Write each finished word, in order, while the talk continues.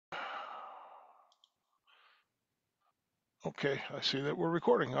Okay, I see that we're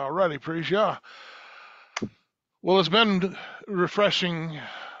recording. Alrighty, praise Yah. Well, it's been refreshing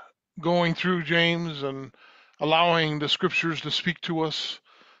going through James and allowing the scriptures to speak to us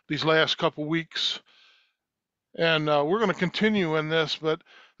these last couple weeks. And we're going to continue in this, but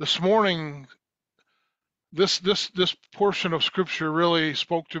this morning, this portion of scripture really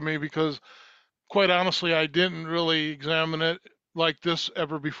spoke to me because, quite honestly, I didn't really examine it like this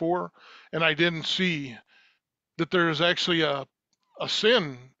ever before, and I didn't see that there is actually a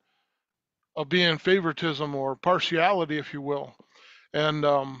sin of being favoritism or partiality, if you will. And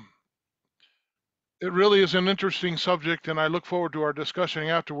it really is an interesting subject, and I look forward to our discussion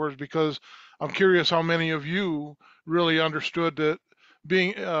afterwards because I'm curious how many of you really understood that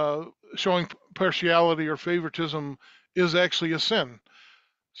being showing partiality or favoritism is actually a sin.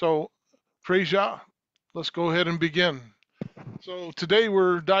 So, praise Yah. Let's go ahead and begin. So today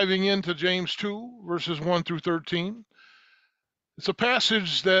we're diving into James 2, verses 1 through 13. It's a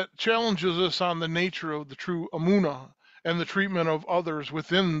passage that challenges us on the nature of the true Amunah and the treatment of others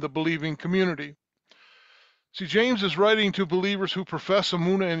within the believing community. See, James is writing to believers who profess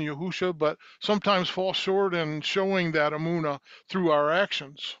Amunah in Yahusha, but sometimes fall short in showing that Amunah through our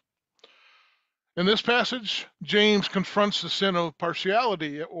actions. In this passage, James confronts the sin of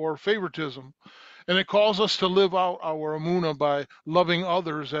partiality or favoritism, and it calls us to live out our Amunah by loving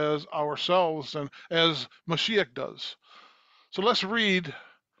others as ourselves and as Mashiach does. So let's read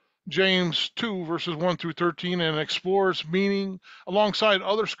James 2, verses 1 through 13, and explore its meaning alongside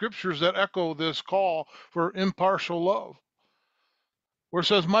other scriptures that echo this call for impartial love. Where it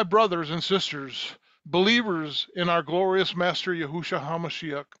says, "My brothers and sisters, believers in our glorious Master Yahusha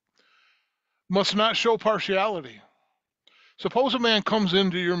HaMashiach, must not show partiality. Suppose a man comes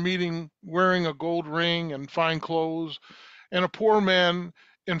into your meeting wearing a gold ring and fine clothes, and a poor man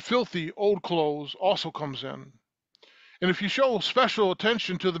in filthy old clothes also comes in. And if you show special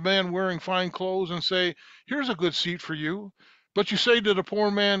attention to the man wearing fine clothes and say, 'Here's a good seat for you,' but you say to the poor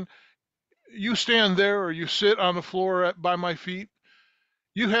man, 'You stand there or you sit on the floor by my feet,'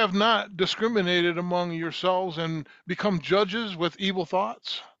 you have not discriminated among yourselves and become judges with evil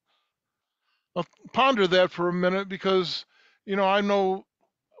thoughts." Now, ponder that for a minute because, I know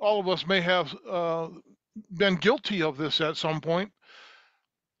all of us may have been guilty of this at some point.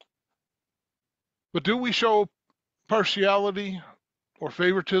 But do we show partiality or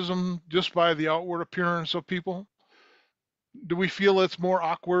favoritism just by the outward appearance of people? Do we feel it's more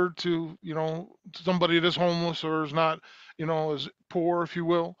awkward to, somebody that's homeless or is not, is poor, if you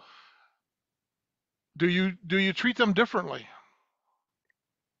will? Do you treat them differently?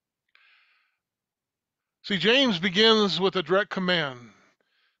 See, James begins with a direct command.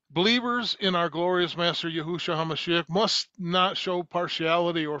 Believers in our glorious Master Yahusha HaMashiach must not show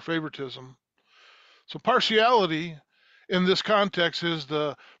partiality or favoritism. So partiality in this context is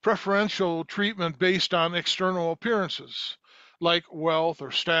the preferential treatment based on external appearances, like wealth or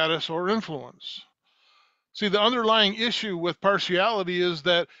status or influence. See, the underlying issue with partiality is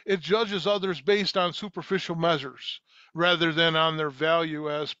that it judges others based on superficial measures rather than on their value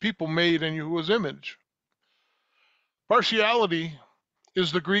as people made in Yahuwah's image. Partiality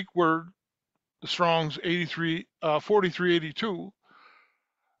is the Greek word, the Strong's 4382,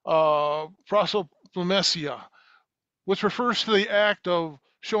 prosoplemesia, which refers to the act of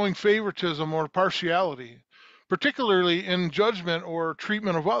showing favoritism or partiality, particularly in judgment or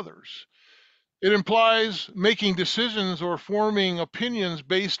treatment of others. It implies making decisions or forming opinions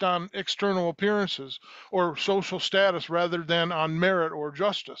based on external appearances or social status rather than on merit or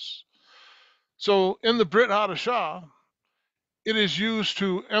justice. So in the Brit Hadashah, it is used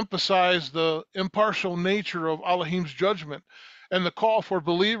to emphasize the impartial nature of Elohim's judgment and the call for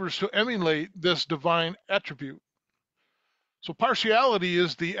believers to emulate this divine attribute. So partiality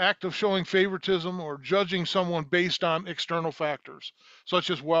is the act of showing favoritism or judging someone based on external factors,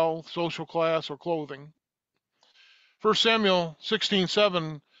 such as wealth, social class, or clothing. 1 Samuel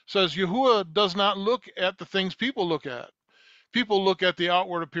 16:7 says, Yahuwah does not look at the things people look at. People look at the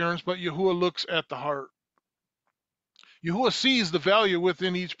outward appearance, but Yahuwah looks at the heart. Yahuwah sees the value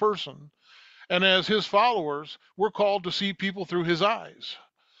within each person, and as his followers, we're called to see people through his eyes.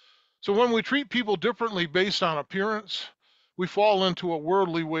 So when we treat people differently based on appearance, we fall into a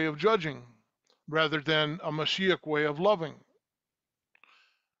worldly way of judging rather than a Mashiach way of loving.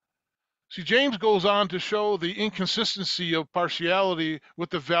 See, James goes on to show the inconsistency of partiality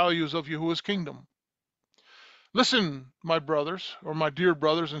with the values of Yahuwah's kingdom. Listen, my brothers, or my dear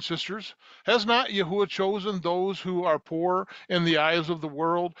brothers and sisters, has not Yahuwah chosen those who are poor in the eyes of the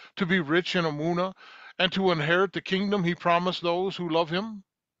world to be rich in Amunah and to inherit the kingdom he promised those who love him?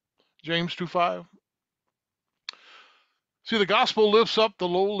 James 2:5. See, the gospel lifts up the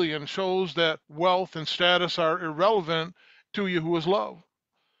lowly and shows that wealth and status are irrelevant to Yahuwah's love.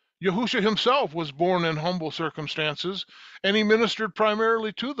 Yahusha himself was born in humble circumstances, and he ministered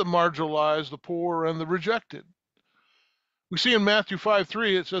primarily to the marginalized, the poor, and the rejected. We see in Matthew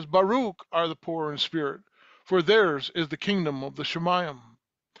 5:3, it says, Baruch are the poor in spirit, for theirs is the kingdom of the Shemayim.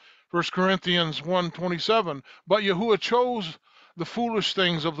 1 Corinthians 1:27, but Yahuwah chose the foolish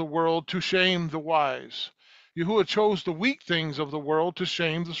things of the world to shame the wise. Yahuwah chose the weak things of the world to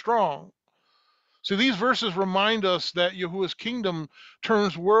shame the strong. See, these verses remind us that Yahuwah's kingdom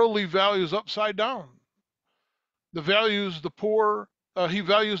turns worldly values upside down. He values the poor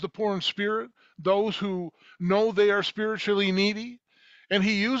in spirit, those who know they are spiritually needy, and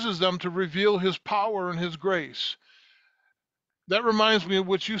he uses them to reveal his power and his grace. That reminds me of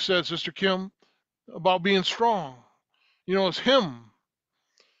what you said, Sister Kim, about being strong. You know, it's him.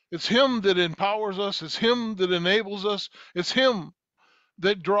 It's him that empowers us. It's him that enables us. It's him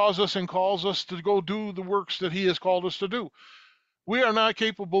that draws us and calls us to go do the works that he has called us to do. We are not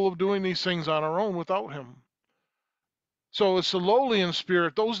capable of doing these things on our own without him. So it's the lowly in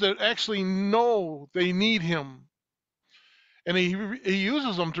spirit, those that actually know they need him. And he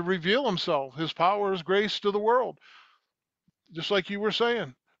uses them to reveal himself, his power, his grace to the world. Just like you were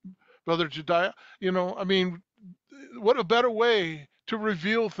saying, Brother Jediah. You know, I mean, what a better way to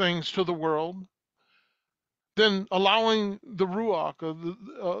reveal things to the world than allowing the Ruach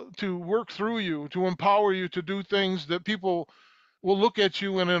to work through you, to empower you to do things that people will look at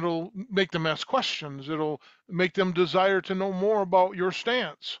you and it'll make them ask questions. It'll make them desire to know more about your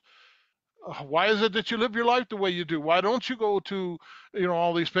stance. Why is it that you live your life the way you do? Why don't you go to, you know,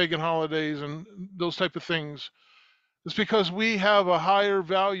 all these pagan holidays and those type of things? It's because we have a higher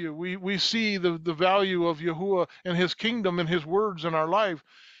value. We see the value of Yahuwah and his kingdom and his words in our life.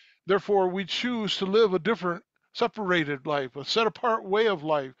 Therefore, we choose to live a different, separated life, a set apart way of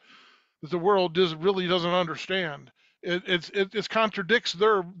life that the world really doesn't understand. It contradicts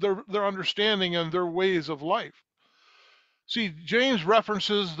their understanding and their ways of life. See, James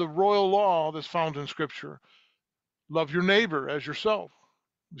references the royal law that's found in Scripture. Love your neighbor as yourself.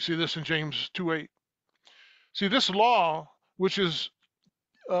 We see this in James 2:8. See, this law, which is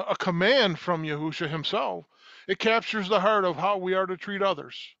a command from Yahusha himself, it captures the heart of how we are to treat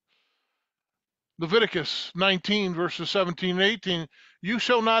others. Leviticus 19, verses 17 and 18, you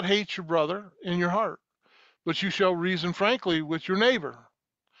shall not hate your brother in your heart, but you shall reason frankly with your neighbor,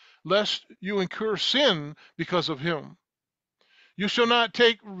 lest you incur sin because of him. You shall not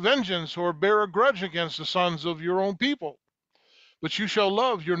take vengeance or bear a grudge against the sons of your own people, but you shall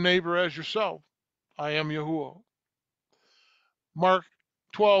love your neighbor as yourself. I am Yahuwah. Mark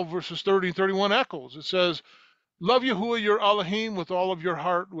 12, verses 30 and 31 echoes. It says, love Yahuwah your Elohim with all of your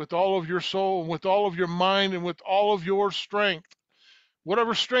heart, with all of your soul, and with all of your mind, and with all of your strength.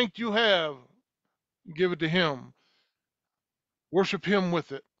 Whatever strength you have, give it to him. Worship him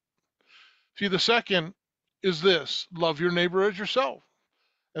with it. See, the second is this, love your neighbor as yourself.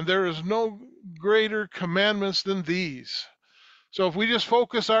 And there is no greater commandments than these. So if we just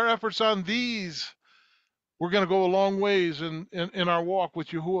focus our efforts on these, we're going to go a long ways in our walk with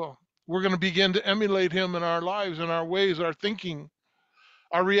Yahuwah. We're going to begin to emulate him in our lives, in our ways, our thinking,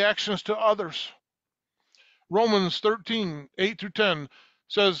 our reactions to others. Romans 13, 8 through 10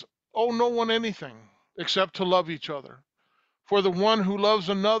 says, owe no one anything except to love each other. For the one who loves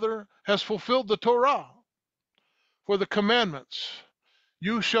another has fulfilled the Torah. For the commandments,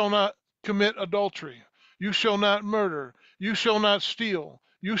 you shall not commit adultery, you shall not murder, you shall not steal,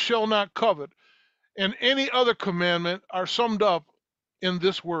 you shall not covet, and any other commandment are summed up in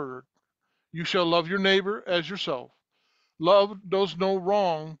this word. You shall love your neighbor as yourself. Love does no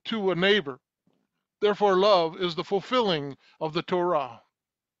wrong to a neighbor. Therefore, love is the fulfilling of the Torah.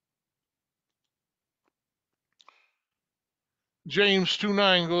 James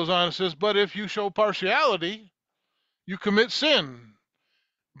 2:9 goes on and says, but if you show partiality, you commit sin,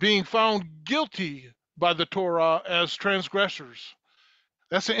 being found guilty by the Torah as transgressors.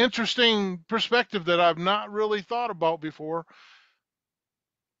 That's an interesting perspective that I've not really thought about before,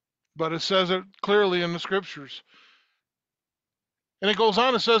 but it says it clearly in the scriptures. And it goes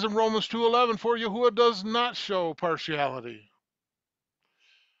on, it says in Romans 2:11, for Yahuwah does not show partiality.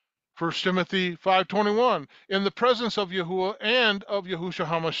 1 Timothy 5:21, in the presence of Yahuwah and of Yahusha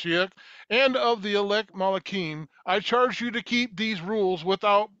HaMashiach and of the elect Malachim, I charge you to keep these rules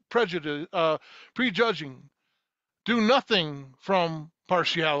without prejudice, prejudging. Do nothing from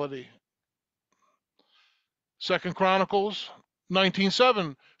partiality. 2 Chronicles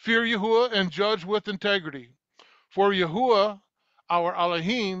 19:7, fear Yahuwah and judge with integrity. For Yahuwah, our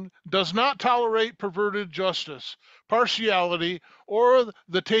Elohim, does not tolerate perverted justice, partiality, or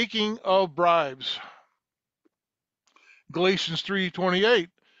the taking of bribes. Galatians 3:28.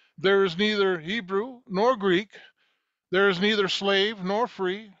 There is neither Hebrew nor Greek, there is neither slave nor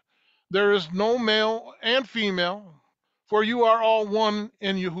free, there is no male and female, for you are all one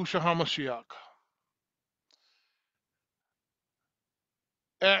in Yahushua HaMashiach.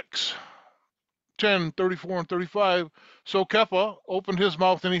 Acts 10:34 and 35. So Kepha opened his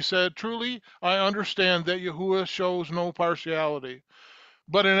mouth and he said, truly, I understand that Yahuwah shows no partiality.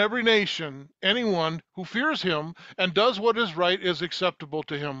 But in every nation, anyone who fears him and does what is right is acceptable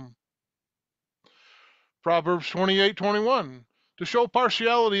to him. Proverbs 28:21. To show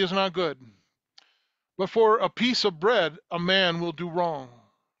partiality is not good, but for a piece of bread a man will do wrong.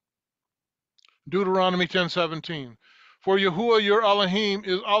 Deuteronomy 10:17. For Yahuwah your Elohim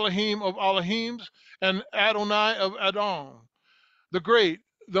is Elohim of Elohims and Adonai of Adon, the great,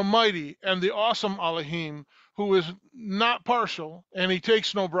 the mighty, and the awesome Elohim, who is not partial, and he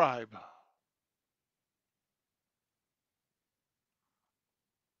takes no bribe.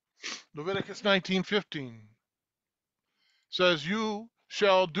 Leviticus 19:15 says, you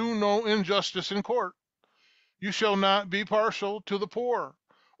shall do no injustice in court. You shall not be partial to the poor,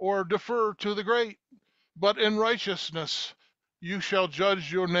 or defer to the great, but in righteousness you shall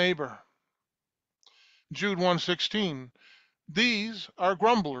judge your neighbor. Jude 1:16. These are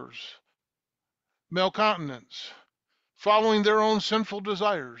grumblers, malcontents, following their own sinful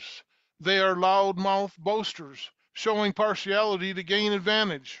desires. They are loud-mouthed boasters, showing partiality to gain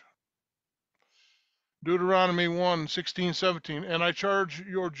advantage. Deuteronomy 1:16-17. And I charge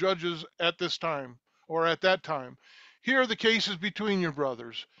your judges at this time, or at that time, hear the cases between your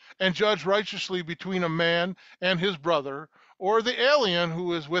brothers, and judge righteously between a man and his brother, or the alien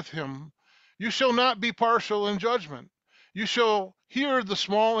who is with him. You shall not be partial in judgment. You shall hear the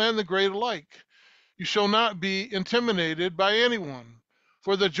small and the great alike. You shall not be intimidated by anyone,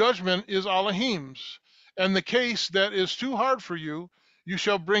 for the judgment is Elohim's, and the case that is too hard for you, you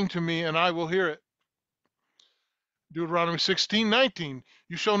shall bring to me, and I will hear it. Deuteronomy 16:19.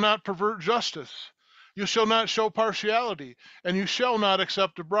 You shall not pervert justice. You shall not show partiality, and you shall not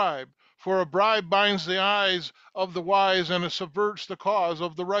accept a bribe, for a bribe binds the eyes of the wise and it subverts the cause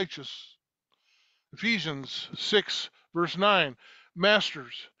of the righteous. Ephesians 6:9.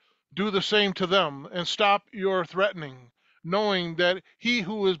 Masters, do the same to them, and stop your threatening, knowing that he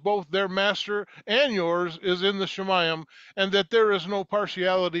who is both their master and yours is in the Shemayim, and that there is no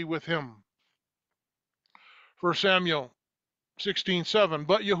partiality with him. 1 Samuel 16:7.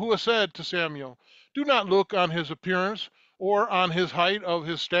 But Yahuwah said to Samuel, do not look on his appearance or on his height of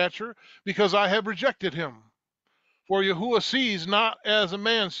his stature, because I have rejected him. For Yahuwah sees not as a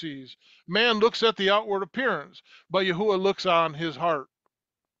man sees. Man looks at the outward appearance, but Yahuwah looks on his heart.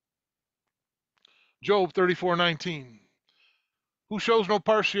 Job 34:19. Who shows no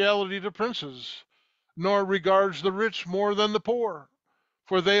partiality to princes, nor regards the rich more than the poor,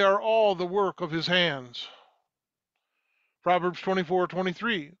 for they are all the work of his hands. Proverbs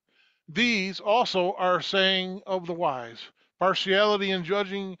 24:23. These also are saying of the wise, partiality in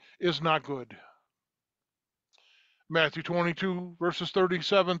judging is not good. Matthew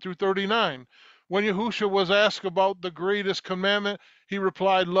 22:37-39. When Yahusha was asked about the greatest commandment, he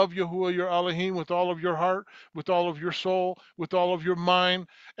replied, love Yahuwah your Elohim with all of your heart, with all of your soul, with all of your mind,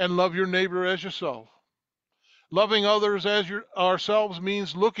 and love your neighbor as yourself. Loving others as ourselves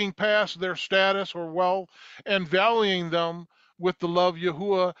means looking past their status or wealth and valuing them with the love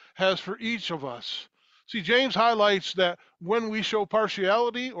Yahuwah has for each of us. See, James highlights that when we show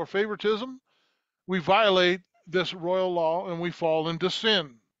partiality or favoritism, we violate this royal law and we fall into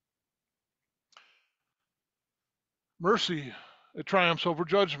sin. Mercy, it triumphs over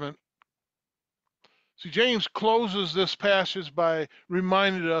judgment. See, James closes this passage by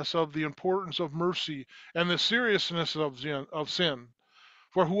reminding us of the importance of mercy and the seriousness of sin.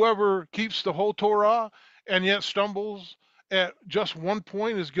 For whoever keeps the whole Torah and yet stumbles at just one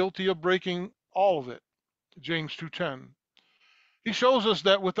point is guilty of breaking all of it. James 2:10. He shows us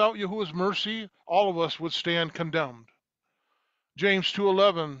that without Yahuwah's mercy, all of us would stand condemned. James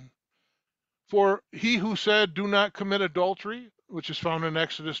 2:11. For he who said, do not commit adultery, which is found in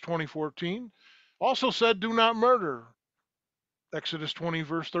Exodus 20:14, also said, do not murder. Exodus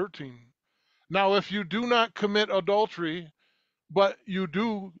 20:13. Now, if you do not commit adultery, but you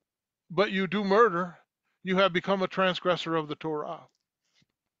do murder, you have become a transgressor of the Torah.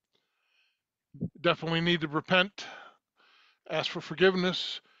 Definitely need to repent, ask for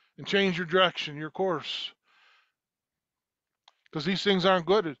forgiveness, and change your direction, your course. Because these things aren't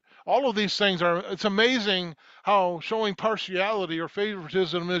good. All of these things it's amazing how showing partiality or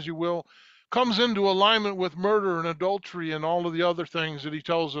favoritism, as you will, comes into alignment with murder and adultery and all of the other things that he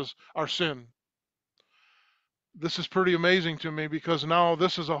tells us are sin. This is pretty amazing to me, because now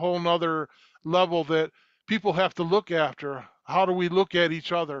this is a whole nother level that people have to look after. How do we look at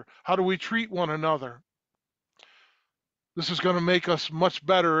each other? How do we treat one another? This is going to make us much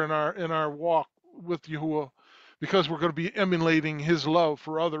better in our walk with Yahuah, because we're going to be emulating his love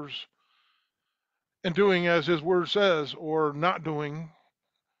for others and doing as his word says, or not doing.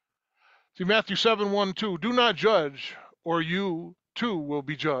 See, Matthew 7:1-2, do not judge, or you too will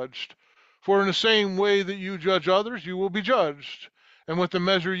be judged. For in the same way that you judge others, you will be judged. And with the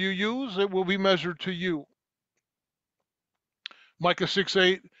measure you use, it will be measured to you. Micah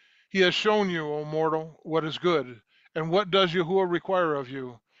 6:8, he has shown you, O mortal, what is good. And what does Yahuah require of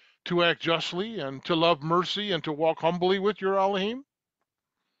you? To act justly, and to love mercy, and to walk humbly with your Elohim?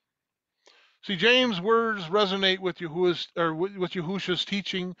 See, James' words resonate with Yahusha's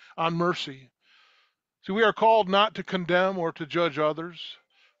teaching on mercy. See, we are called not to condemn or to judge others,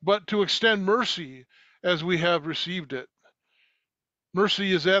 but to extend mercy as we have received it.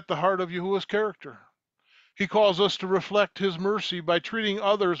 Mercy is at the heart of Yahuah's character. He calls us to reflect his mercy by treating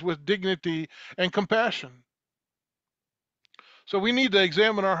others with dignity and compassion. So we need to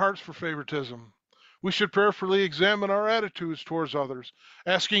examine our hearts for favoritism. We should prayerfully examine our attitudes towards others,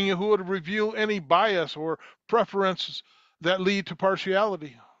 asking Yahuah to reveal any bias or preferences that lead to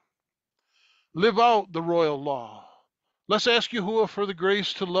partiality. Live out the royal law. Let's ask Yahuah for the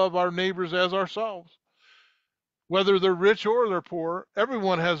grace to love our neighbors as ourselves. Whether they're rich or they're poor,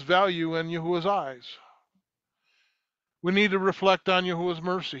 everyone has value in Yahuah's eyes. We need to reflect on Yahuah's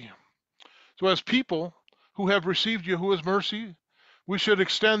mercy. So as people who have received Yahuah's mercy, we should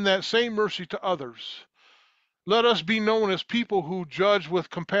extend that same mercy to others. Let us be known as people who judge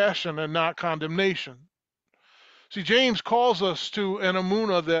with compassion and not condemnation. See, James calls us to an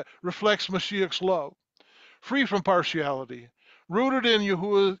Amunah that reflects Mashiach's love, free from partiality, rooted in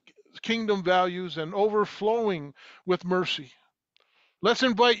Yahuah's kingdom values and overflowing with mercy. Let's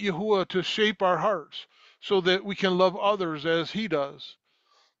invite Yahuah to shape our hearts so that we can love others as he does.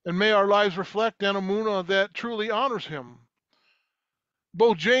 And may our lives reflect an Amunah that truly honors him.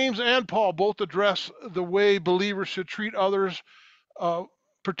 Both James and Paul both address the way believers should treat others,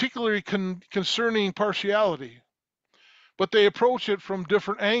 particularly concerning partiality. But they approach it from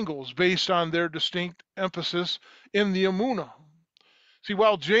different angles based on their distinct emphasis in the Amunah. See,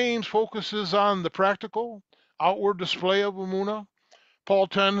 while James focuses on the practical, outward display of Amunah, Paul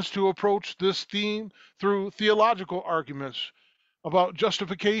tends to approach this theme through theological arguments about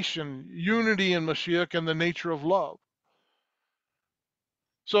justification, unity in Mashiach, and the nature of love.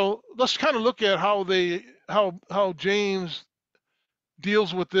 So let's kind of look at how James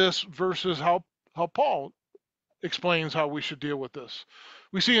deals with this versus how Paul explains how we should deal with this.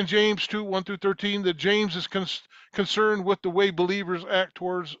 We see in James 2:1-13 that James is concerned with the way believers act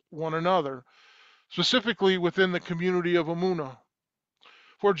towards one another, specifically within the community of Amunah.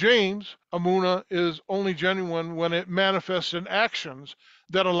 For James, Amunah is only genuine when it manifests in actions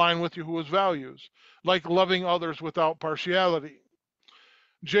that align with Yahuah's values, like loving others without partiality.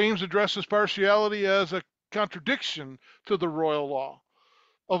 James addresses partiality as a contradiction to the royal law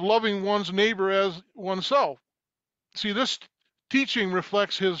of loving one's neighbor as oneself. See, this teaching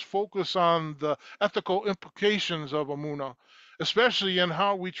reflects his focus on the ethical implications of Amunah, especially in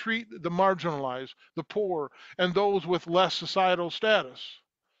how we treat the marginalized, the poor, and those with less societal status.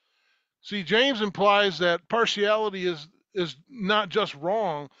 See, James implies that partiality is not just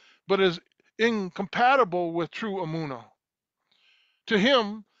wrong, but is incompatible with true Amunah. To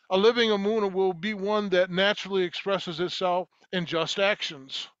him, a living Amunah will be one that naturally expresses itself in just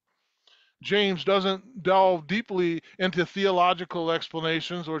actions. James doesn't delve deeply into theological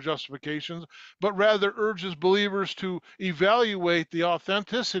explanations or justifications, but rather urges believers to evaluate the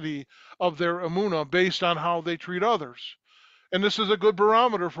authenticity of their Amunah based on how they treat others. And this is a good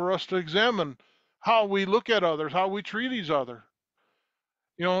barometer for us to examine how we look at others, how we treat each other.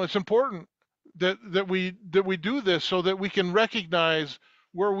 You know, it's important that we do this so that we can recognize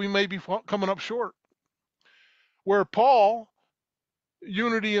where we may be coming up short. Where Paul,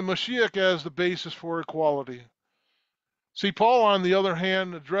 unity in Mashiach as the basis for equality. See, Paul, on the other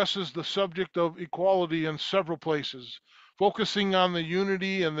hand, addresses the subject of equality in several places, focusing on the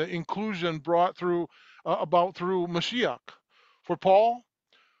unity and the inclusion brought about through Mashiach. For Paul,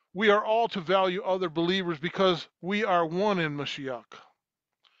 we are all to value other believers because we are one in Mashiach.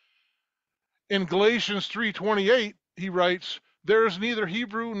 In Galatians 3:28, he writes, there is neither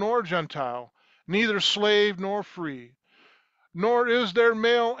Hebrew nor Gentile, neither slave nor free, nor is there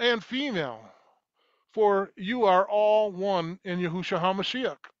male and female, for you are all one in Yahushua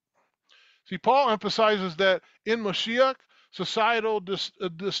HaMashiach. See, Paul emphasizes that in Mashiach, societal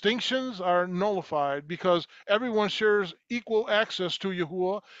distinctions are nullified because everyone shares equal access to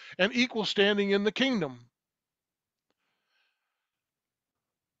Yahuwah and equal standing in the kingdom.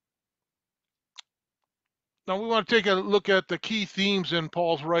 Now we want to take a look at the key themes in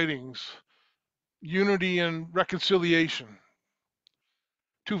Paul's writings: unity and reconciliation,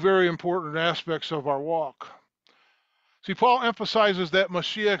 two very important aspects of our walk. See, Paul emphasizes that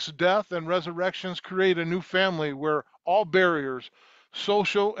Mashiach's death and resurrections create a new family where all barriers,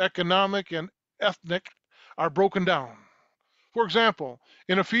 social, economic, and ethnic, are broken down. For example,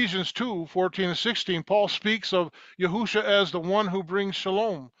 in Ephesians 2:14 and 16, Paul speaks of Yahusha as the one who brings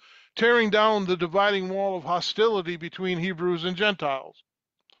shalom, tearing down the dividing wall of hostility between Hebrews and Gentiles.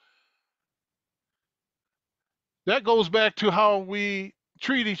 That goes back to how we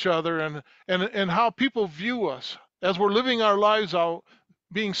treat each other and how people view us as we're living our lives out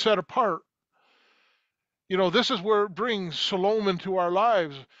being set apart. You know, this is where it brings shalom into our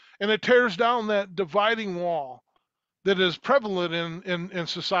lives, and it tears down that dividing wall that is prevalent in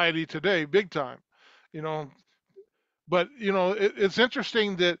society today, big time. You know, but you know, it's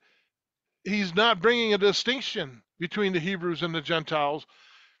interesting that he's not bringing a distinction between the Hebrews and the Gentiles,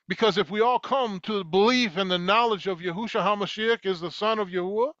 because if we all come to the belief and the knowledge of Yahushua HaMashiach is the Son of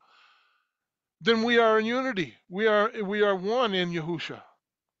Yahuwah, then we are in unity. We are one in Yahushua,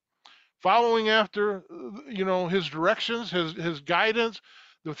 following after, you know, his directions, his guidance,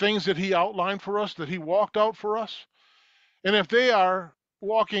 the things that he outlined for us, that he walked out for us. And if they are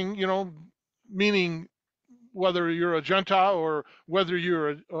walking, you know, meaning whether you're a Gentile or whether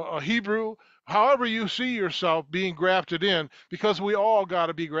you're a Hebrew, however you see yourself being grafted in, because we all got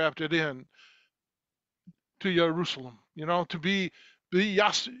to be grafted in to Jerusalem. You know, to be the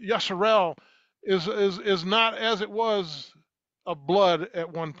Yisrael is not as it was of blood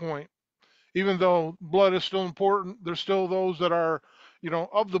at one point. Even though blood is still important, there's still those that are, you know,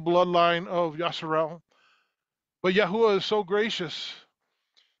 of the bloodline of Yisrael. But Yahuwah is so gracious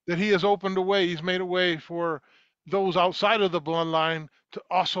that he has opened a way. He's made a way for those outside of the bloodline to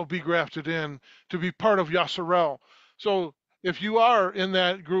also be grafted in, to be part of Yisrael. So if you are in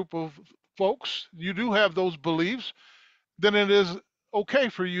that group of folks, you do have those beliefs, then it is okay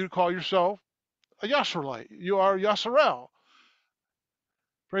for you to call yourself a Yisraelite. You are Yisrael.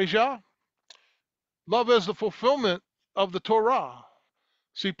 Praise Yah. Love as the fulfillment of the Torah.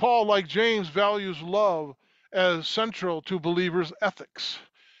 See, Paul, like James, values love as central to believers' ethics.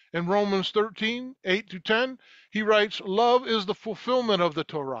 In Romans 13:8-10, he writes, love is the fulfillment of the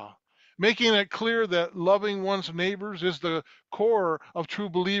Torah, making it clear that loving one's neighbors is the core of true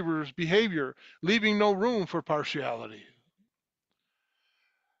believers' behavior, leaving no room for partiality.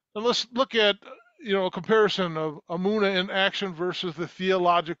 And let's look at, you know, a comparison of Amunah in action versus the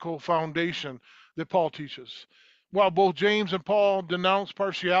theological foundation that Paul teaches. While both James and Paul denounce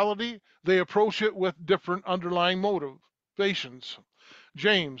partiality, they approach it with different underlying motivations.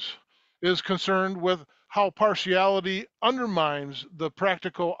 James is concerned with how partiality undermines the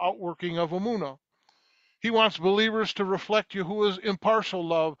practical outworking of Amunah. He wants believers to reflect Yahuwah's impartial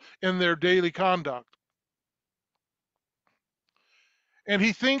love in their daily conduct. And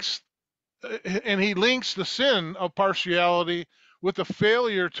he links the sin of partiality with the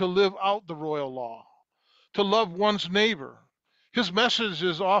failure to live out the royal law, to love one's neighbor. His message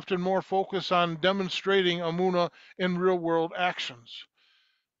is often more focused on demonstrating Amunah in real-world actions.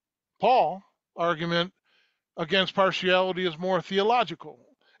 Paul's argument against partiality is more theological.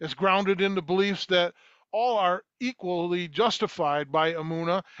 It's grounded in the beliefs that all are equally justified by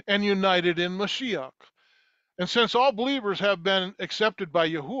Amunah and united in Mashiach. And since all believers have been accepted by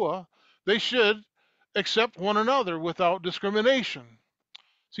Yahuwah, they should accept one another without discrimination.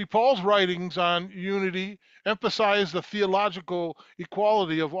 See, Paul's writings on unity emphasize the theological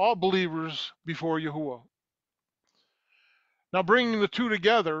equality of all believers before Yahuwah. Now, bringing the two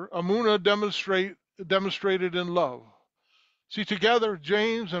together, Amunah demonstrated in love. See, together,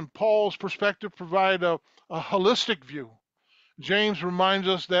 James and Paul's perspective provide a holistic view. James reminds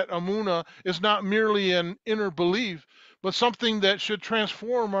us that Amunah is not merely an inner belief, but something that should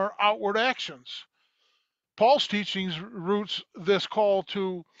transform our outward actions. Paul's teachings roots this call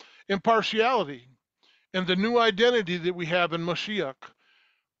to impartiality and the new identity that we have in Mashiach,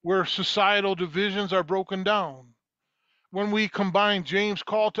 where societal divisions are broken down. When we combine James'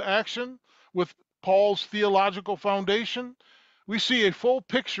 call to action with Paul's theological foundation, we see a full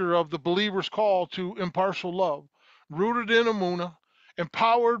picture of the believer's call to impartial love, rooted in Amunah,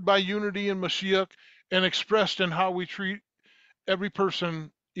 empowered by unity in Mashiach, and expressed in how we treat every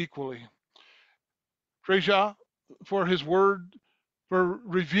person equally. Praise Yah for his word, for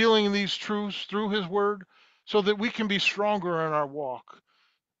revealing these truths through his word so that we can be stronger in our walk.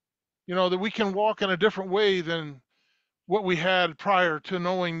 That we can walk in a different way than what we had prior to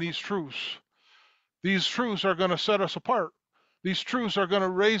knowing these truths. These truths are going to set us apart. These truths are going to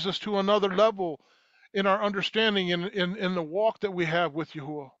raise us to another level in our understanding in the walk that we have with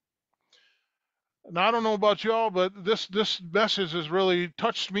Yahuah. Now, I don't know about y'all, but this message has really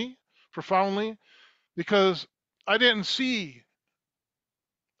touched me profoundly because I didn't see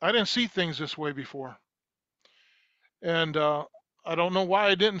things this way before. And I don't know why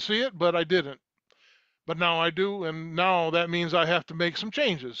I didn't see it, but I didn't. But now I do, and now that means I have to make some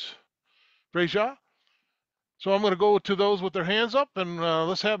changes. Praise Yah. So I'm going to go to those with their hands up, and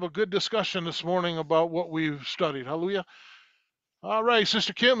let's have a good discussion this morning about what we've studied. Hallelujah. All right,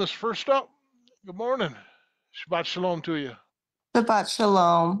 Sister Kim is first up. Good morning. Shabbat shalom to you. Shabbat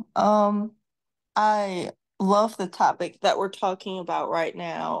shalom. I love the topic that we're talking about right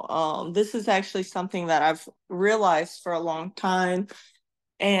now. This is actually something that I've realized for a long time,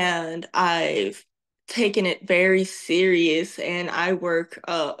 and I've taken it very serious. And I work,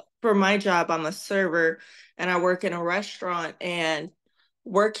 for my job, I'm a server, and I work in a restaurant. And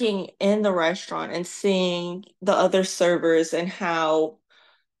working in the restaurant and seeing the other servers and how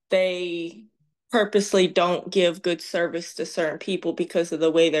they purposely don't give good service to certain people because of the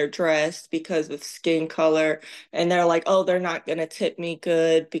way they're dressed, because of skin color, and they're like, oh, they're not going to tip me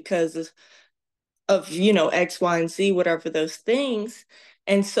good because of X, Y, and Z, whatever those things.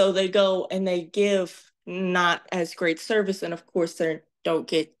 And so they go and they give not as great service, and of course they don't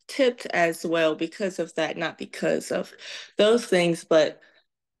get tipped as well because of that, not because of those things, but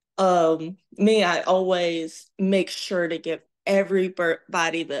me, I always make sure to give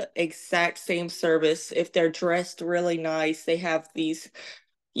everybody the exact same service. If they're dressed really nice, they have these,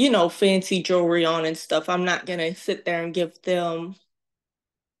 fancy jewelry on and stuff, I'm not gonna sit there and give them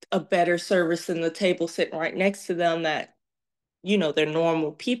a better service than the table sitting right next to them that, they're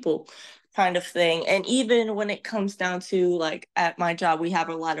normal people kind of thing. And even when it comes down to, like, at my job, we have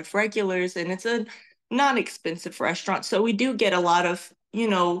a lot of regulars, and it's a non-expensive restaurant. So we do get a lot of,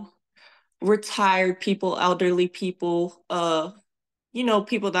 retired people, elderly people,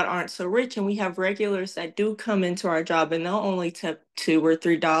 people that aren't so rich. And we have regulars that do come into our job, and they'll only tip $2 or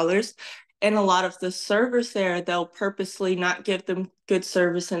 $3. And a lot of the servers there, they'll purposely not give them good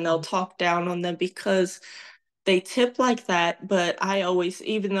service, and they'll talk down on them because they tip like that. But I always,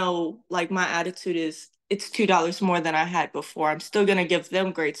 even though, like, my attitude is it's $2 more than I had before, I'm still going to give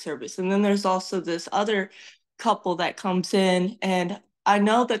them great service. And then there's also this other couple that comes in, and I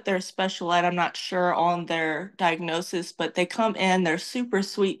know that they're special ed. I'm not sure on their diagnosis, but they come in, they're super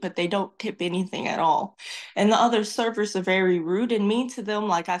sweet, but they don't tip anything at all. And the other servers are very rude and mean to them.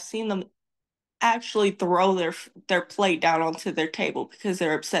 Like, I've seen them actually throw their plate down onto their table because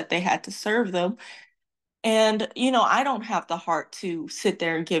they're upset they had to serve them. And, I don't have the heart to sit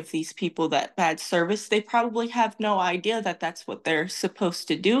there and give these people that bad service. They probably have no idea that that's what they're supposed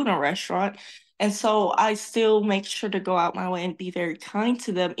to do in a restaurant. And so I still make sure to go out my way and be very kind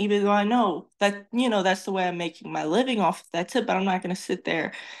to them, even though I know that, that's the way I'm making my living off of that tip. But I'm not going to sit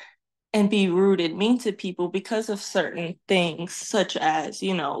there and be rude and mean to people because of certain things, such as,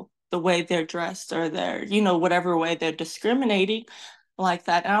 the way they're dressed, or their, whatever way they're discriminating like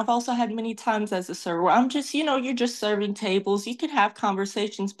that. And I've also had many times as a server where I'm just, you're just serving tables. You can have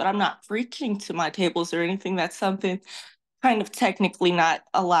conversations, but I'm not preaching to my tables or anything. That's something kind of technically not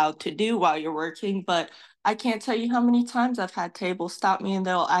allowed to do while you're working. But I can't tell you how many times I've had tables stop me, and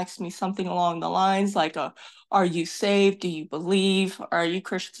they'll ask me something along the lines like, are you saved? Do you believe? Are you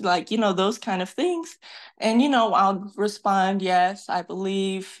Christian? Like, those kind of things. And, I'll respond, yes, I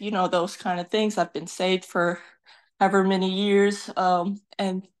believe, those kind of things. I've been saved for however many years.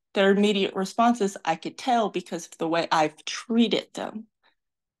 And their immediate response is, I could tell because of the way I've treated them.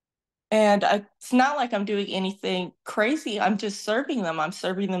 And it's not like I'm doing anything crazy. I'm just serving them. I'm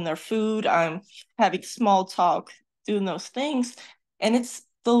serving them their food. I'm having small talk, doing those things. And it's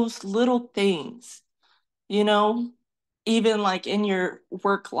those little things, you know, even like in your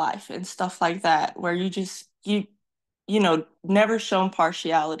work life and stuff like that, where never shown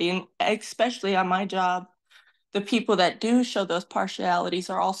partiality. And especially on my job, the people that do show those partialities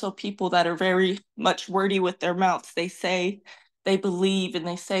are also people that are very much wordy with their mouths. They say they believe, and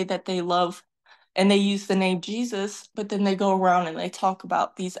they say that they love, and they use the name Jesus, but then they go around and they talk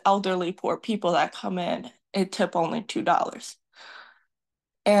about these elderly poor people that come in and tip only $2.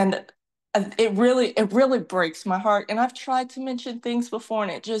 And it really breaks my heart. And I've tried to mention things before,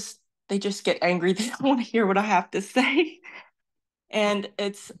 and they just get angry. They don't want to hear what I have to say. And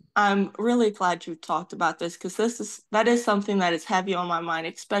I'm really glad you talked about this because that is something that is heavy on my mind,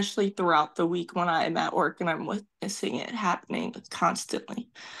 especially throughout the week when I am at work and I'm witnessing it happening constantly.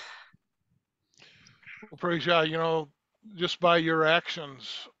 Well, praise God, just by your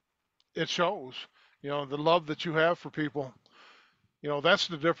actions, it shows, the love that you have for people. That's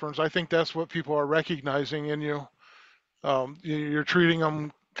the difference. I think that's what people are recognizing in you. You're treating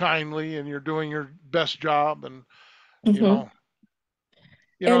them kindly and you're doing your best job. And, you Hmm. know,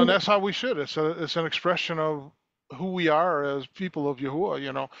 and And that's how we should. It's an expression of who we are as people of Yahuah.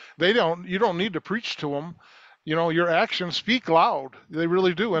 You don't need to preach to them. Your actions speak loud. They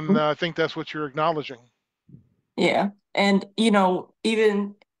really do. And I think that's what you're acknowledging. yeah, and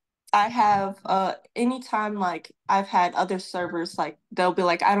even I have anytime like I've had other servers like they'll be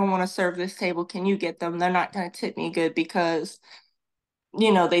like, I don't want to serve this table, can you get them? They're not gonna tip me good because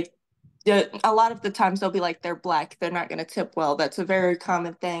they a lot of the times they'll be like they're black, they're not gonna tip well. That's a very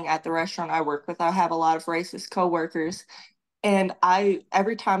common thing at the restaurant I work with. I have a lot of racist coworkers, and I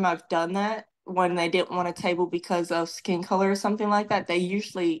every time I've done that when they didn't want a table because of skin color or something like that, they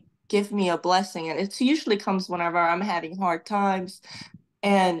usually give me a blessing, and it usually comes whenever I'm having hard times.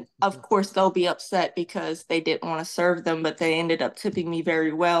 And of course, they'll be upset because they didn't want to serve them, but they ended up tipping me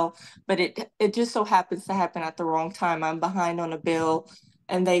very well. But it just so happens to happen at the wrong time. I'm behind on a bill,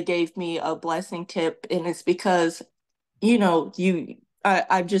 and they gave me a blessing tip, and it's because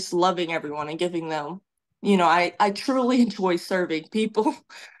I'm just loving everyone and giving them. I truly enjoy serving people.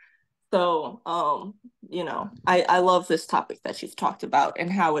 So, I love this topic that you've talked about and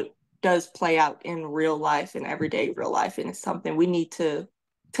how it does play out in real life and everyday real life. And it's something we need to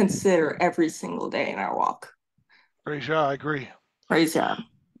consider every single day in our walk. Praise God, I agree. Praise God.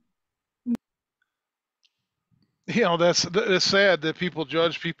 It's sad that people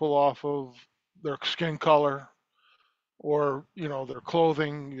judge people off of their skin color or their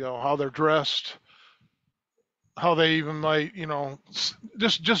clothing, how they're dressed, how they even might,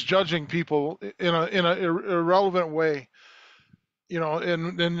 just judging people in a irrelevant way.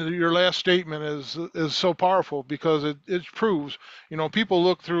 And your last statement is so powerful because it proves, people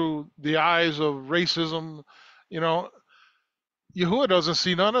look through the eyes of racism. You know, Yahuwah doesn't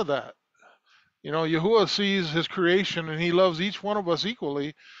see none of that. Yahuwah sees his creation and he loves each one of us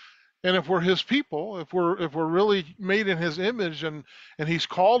equally. And if we're his people, if we're really made in his image, and he's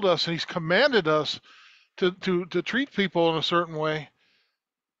called us and he's commanded us to treat people in a certain way,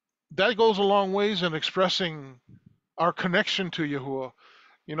 that goes a long ways in expressing our connection to Yahuwah.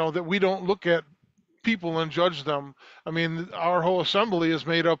 That we don't look at people and judge them. I mean, our whole assembly is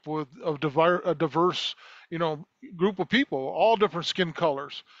made up of a diverse, group of people, all different skin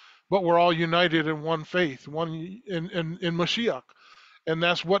colors, but we're all united in one faith, one in Mashiach, and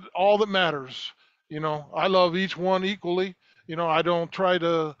that's what all that matters. I love each one equally. I don't try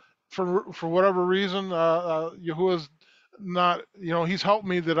to, for whatever reason, Yahuwah's not, he's helped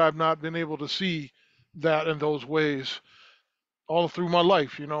me that I've not been able to see that in those ways all through my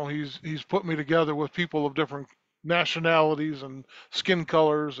life. He's put me together with people of different nationalities and skin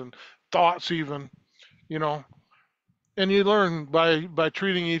colors and thoughts even, you know, and you learn by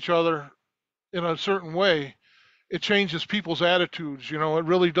treating each other in a certain way. It changes people's attitudes. It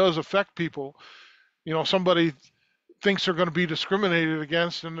really does affect people. Somebody thinks they're going to be discriminated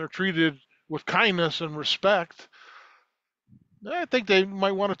against and they're treated with kindness and respect. I think they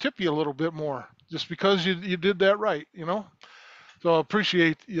might want to tip you a little bit more just because you did that right. So I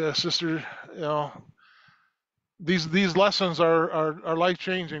appreciate you, sister. You know, these lessons are life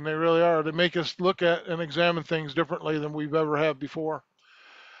changing. They really are. They make us look at and examine things differently than we've ever had before.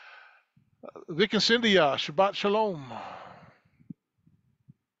 Vic and Cindy, Shabbat Shalom.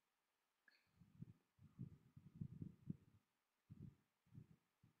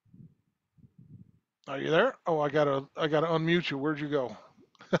 Are you there? Oh, I gotta unmute you. Where'd you go?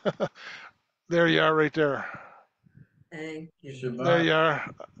 There you are, right there. Thank you. There Shabbat, you are.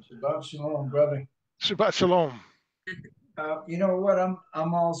 Shabbat Shalom, brother. Shabbat Shalom. You know what?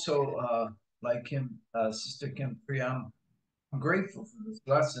 I'm also like him, Sister Kim Free. I'm grateful for this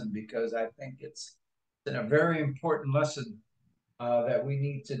lesson because I think it's been a very important lesson that we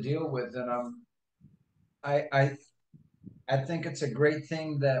need to deal with, and I I I think it's a great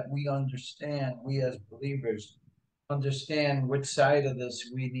thing that we understand, we as believers understand which side of this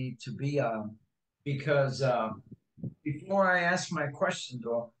we need to be on, because before I ask my question,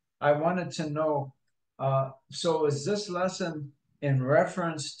 though, I wanted to know, so is this lesson in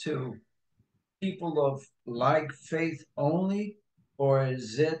reference to people of like faith only, or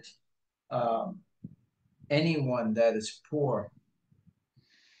is it um, anyone that is poor?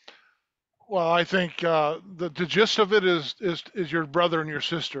 Well, I think the gist of it is your brother and your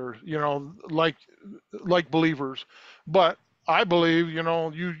sister, like believers. But I believe,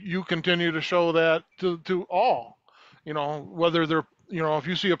 you continue to show that to all, whether they're, if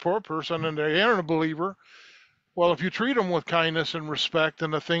you see a poor person and they aren't a believer, well, if you treat them with kindness and respect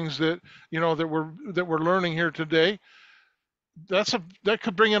and the things that, that we're learning here today, that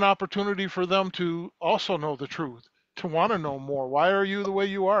could bring an opportunity for them to also know the truth, to want to know more. Why are you the way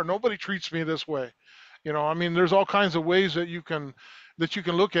you are? Nobody treats me this way. I mean, there's all kinds of ways that you can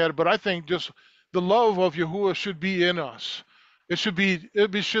look at it, but I think just the love of Yahuwah should be in us. It should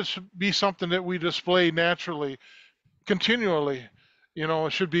be something that we display naturally, continually.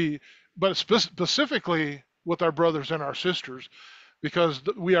 It should be, but specifically with our brothers and our sisters, because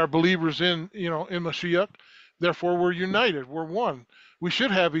we are believers in Mashiach. Therefore, we're united. We're one. We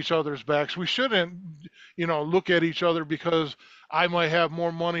should have each other's backs. We shouldn't, look at each other because I might have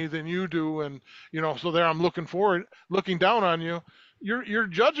more money than you do, and so there I'm looking down on you. You're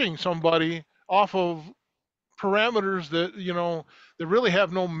judging somebody off of parameters that really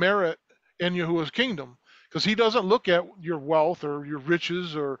have no merit in Yahuwah's kingdom, because he doesn't look at your wealth or your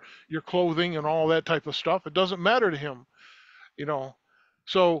riches or your clothing and all that type of stuff. It doesn't matter to him you know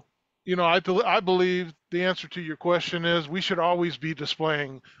so I believe the answer to your question is we should always be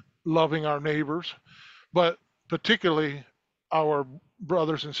displaying loving our neighbors, but particularly our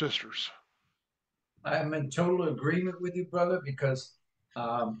brothers and sisters. I'm in total agreement with you, brother, because,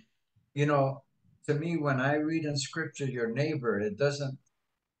 um, you know, to me, when I read in scripture your neighbor, it doesn't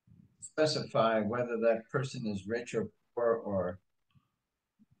specify whether that person is rich or poor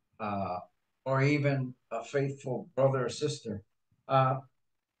uh, or even a faithful brother or sister. Uh,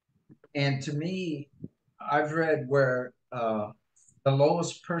 and to me, I've read where the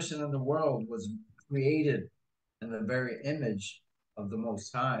lowest person in the world was created in the very image of the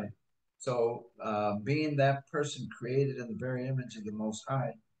Most High. So, being that person created in the very image of the Most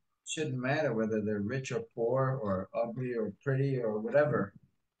High, shouldn't matter whether they're rich or poor or ugly or pretty or whatever.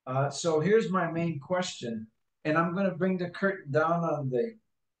 So here's my main question, and I'm going to bring the curtain down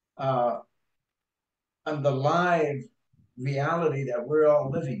uh, on the live reality that we're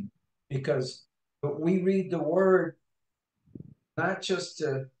all living, because we read the word not just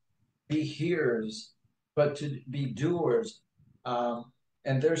to be hearers, but to be doers.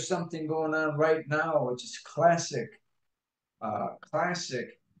 And there's something going on right now, which is classic uh,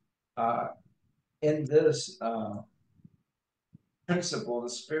 in this principle, the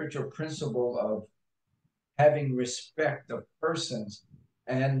spiritual principle of having respect of persons.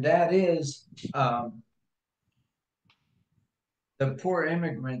 And that is the poor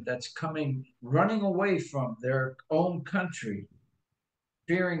immigrant that's coming, running away from their own country,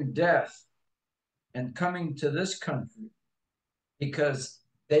 fearing death, and coming to this country because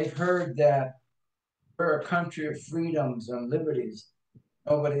they've heard that we're a country of freedoms and liberties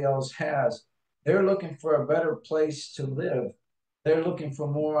nobody else has. They're looking for a better place to live. They're looking for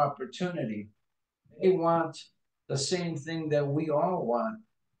more opportunity. They want the same thing that we all want,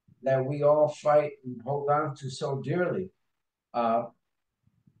 that we all fight and hold on to so dearly. Uh,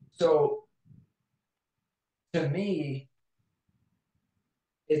 so to me,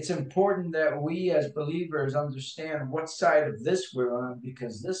 it's important that we as believers understand what side of this we're on,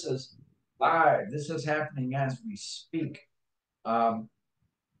 because this is live. This is happening as we speak. Um,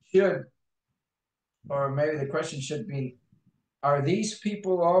 should, or maybe the question should be, are these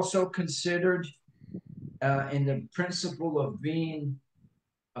people also considered in the principle of being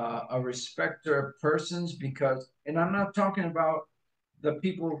a respecter of persons? Because, and I'm not talking about the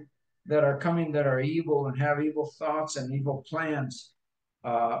people that are coming that are evil and have evil thoughts and evil plans,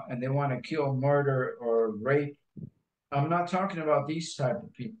 and they want to kill, murder, or rape. I'm not talking about these type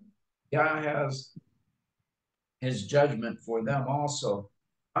of people. God has his judgment for them also.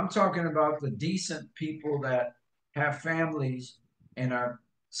 I'm talking about the decent people that have families and are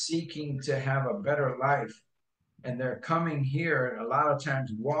seeking to have a better life. And they're coming here a lot of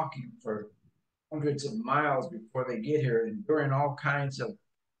times walking for hundreds of miles before they get here, enduring all kinds of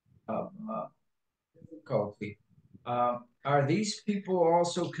difficulty. Are these people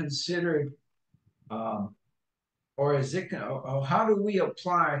also considered, um, or is it, how do we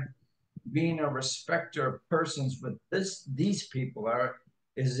apply being a respecter of persons with these people?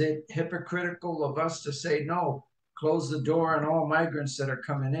 Is it hypocritical of us to say no, close the door on all migrants that are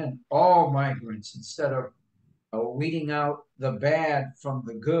coming in, all migrants, instead of weeding out the bad from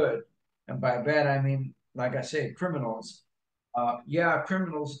the good? And by bad I mean, like I say, criminals. Yeah,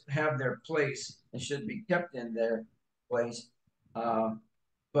 criminals have their place and should be kept in their place, um,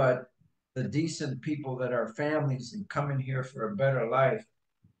 but the decent people that are families and coming here for a better life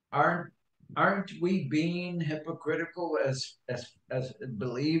aren't aren't we being hypocritical as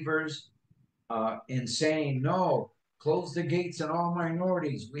believers in saying no? Close the gates on all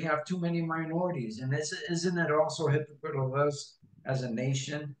minorities. We have too many minorities, and isn't it also hypocritical of us as a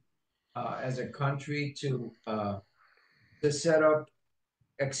nation, as a country, to set up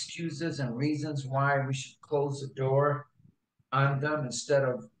excuses and reasons why we should close the door on them instead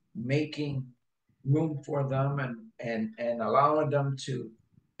of making room for them and allowing them to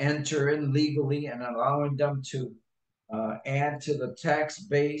enter in legally and allowing them to add to the tax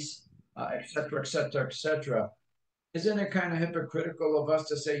base, et cetera, et cetera, et cetera. Isn't it kind of hypocritical of us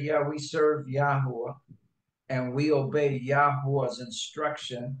to say, yeah, we serve Yahuah and we obey Yahuah's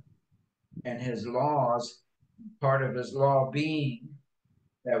instruction and his laws, part of his law being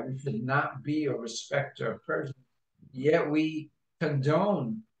that we should not be a respecter of persons, yet we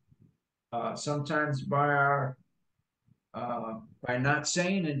condone sometimes by not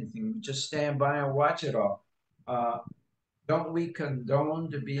saying anything, just stand by and watch it all. Don't we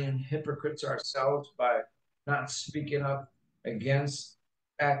condone to being hypocrites ourselves by not speaking up against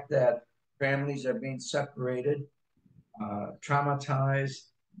the fact that families are being separated, traumatized,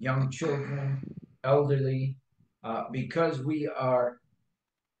 young children, elderly, because we are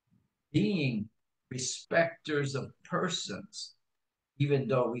being respecters of persons, even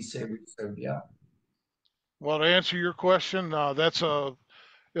though we say we serve Yah. Well, to answer your question,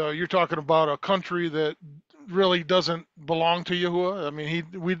 you're talking about a country that really doesn't belong to Yahuwah. I mean,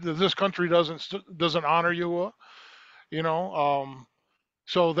 this country doesn't honor Yahuwah. You know,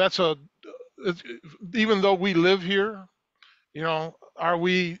 so it's, even though we live here, are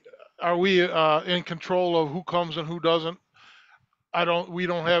we in control of who comes and who doesn't? We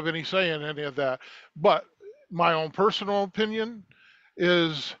don't have any say in any of that. But my own personal opinion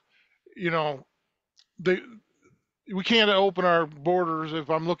is, you know, the we can't open our borders if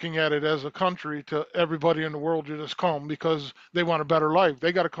I'm looking at it as a country to everybody in the world to just come because they want a better life.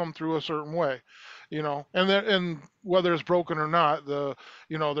 They got to come through a certain way, and whether it's broken or not,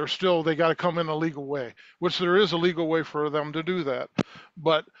 they got to come in a legal way, which there is a legal way for them to do that.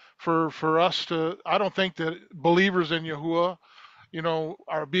 But for us to, I don't think that believers in Yahuwah,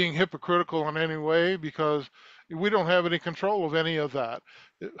 are being hypocritical in any way because we don't have any control of any of that.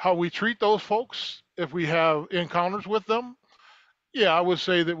 How we treat those folks, if we have encounters with them, yeah, I would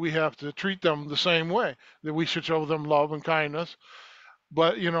say that we have to treat them the same way, that we should show them love and kindness.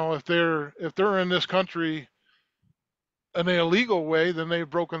 But if they're in this country in an illegal way, then they've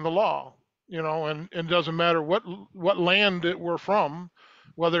broken the law. And it doesn't matter what land it we're from,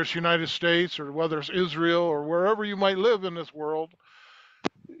 whether it's United States or whether it's Israel or wherever you might live in this world,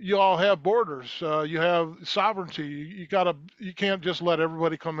 you all have borders. You have sovereignty. You can't just let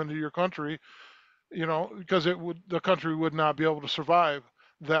everybody come into your country, because the country would not be able to survive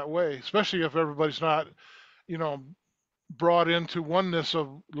that way, especially if everybody's not, you know, brought into oneness of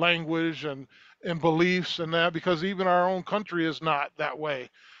language and beliefs and that, because even our own country is not that way.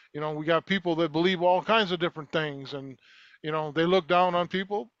 We got people that believe all kinds of different things, and they look down on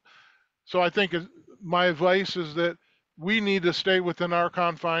people. So I think my advice is that we need to stay within our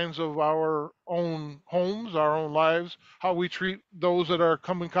confines of our own homes, our own lives, how we treat those that are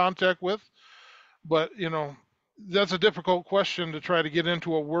come in contact with. But that's a difficult question to try to get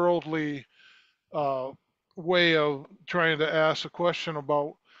into a worldly uh, way of trying to ask a question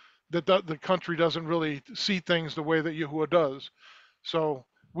about that the country doesn't really see things the way that Yahuwah does. So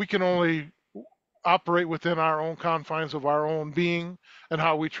we can only operate within our own confines of our own being and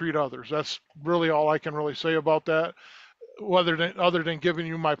how we treat others. That's really all I can really say about that, other than giving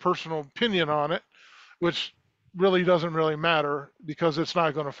you my personal opinion on it, which really doesn't really matter because it's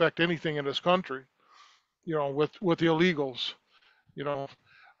not going to affect anything in this country. With the illegals, you know.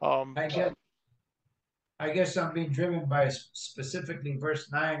 Um, I guess I guess I'm being driven by specifically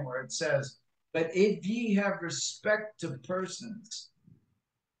verse 9 where it says, "But if ye have respect to persons,"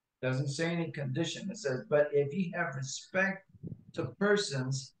 doesn't say any condition. It says, "But if ye have respect to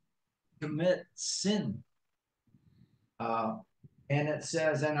persons, commit sin." Uh, and it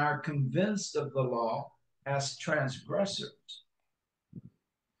says, "And are convinced of the law as transgressors."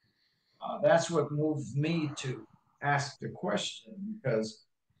 That's what moved me to ask the question because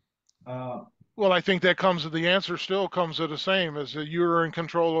uh, well, I think that the answer still comes to the same, is that you're in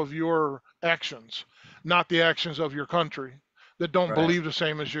control of your actions, not the actions of your country that don't right, believe the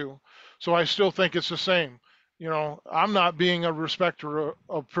same as you. So I still think it's the same. I'm not being a respecter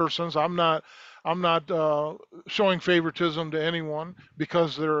of persons. I'm not showing favoritism to anyone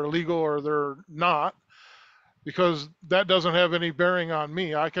because they're illegal or they're not, because that doesn't have any bearing on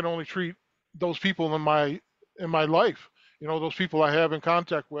me. I can only treat those people in my life, those people I have in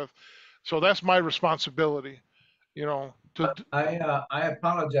contact with. So that's my responsibility, to I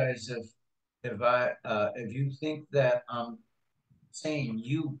apologize if you think that I'm saying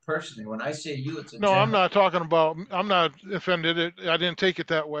you personally. When I say you, it's a no, I'm general. not talking about, I'm not offended. I didn't take it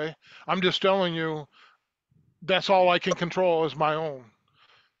that way. I'm just telling you that's all I can control is my own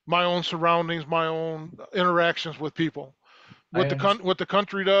surroundings, my own interactions with people. I understand. What the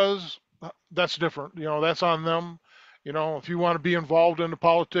country does, that's different. That's on them. If you want to be involved in the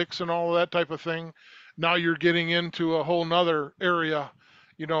politics and all of that type of thing, now you're getting into a whole nother area,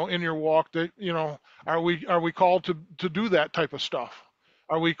 in your walk that, are we called to do that type of stuff?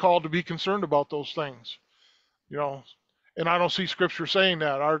 Are we called to be concerned about those things? You know, and I don't see scripture saying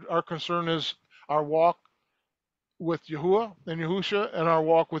that. Our concern is our walk with Yahuah and Yahusha and our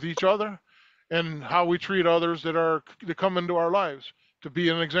walk with each other and how we treat others that come into our lives to be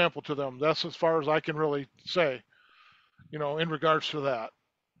an example to them. That's as far as I can really say, in regards to that.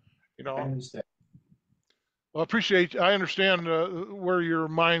 You I know, understand. I understand where your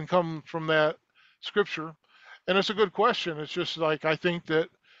mind comes from that scripture. And it's a good question. It's just like, I think that,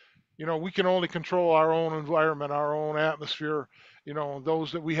 we can only control our own environment, our own atmosphere,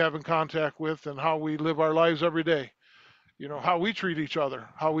 those that we have in contact with and how we live our lives every day. How we treat each other,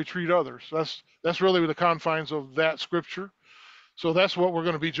 how we treat others. That's really the confines of that scripture. So that's what we're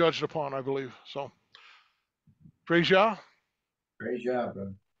going to be judged upon, I believe. So praise Yah. Great job,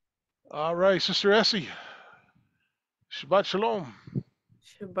 bro. All right, Sister Essie. Shabbat Shalom.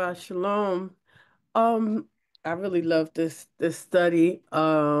 Shabbat shalom. Um, I really love this study.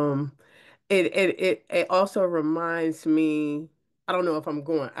 It also reminds me, I don't know if I'm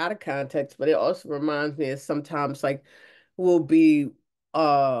going out of context, but it also reminds me of sometimes like we'll be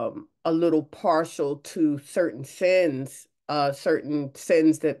a little partial to certain sins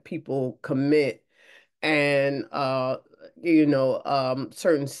that people commit and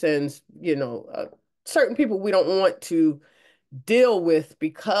certain sins, certain people we don't want to deal with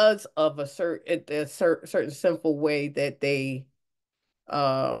because of a certain sinful way that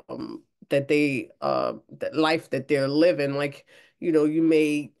life that they're living. Like,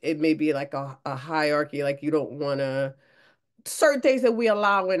 it may be like a hierarchy, like you don't want to certain things that we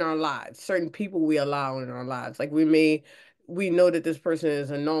allow in our lives, certain people we allow in our lives. Like we know that this person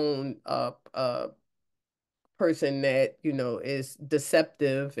is a known person that is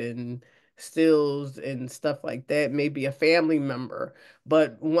deceptive and steals and stuff like that, maybe a family member,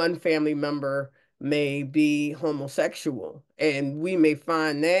 but one family member may be homosexual, and we may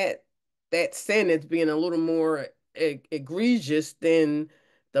find that sin as being a little more egregious than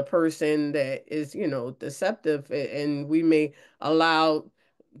the person that is deceptive, and we may allow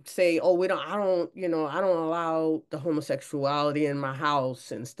say, oh, I don't allow the homosexuality in my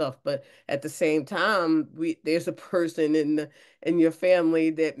house and stuff. But at the same time, there's a person in your family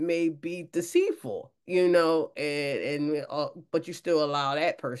that may be deceitful, but you still allow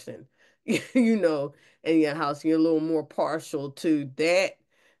that person, in your house. You're a little more partial to that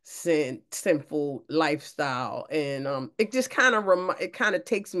sinful lifestyle. And it kind of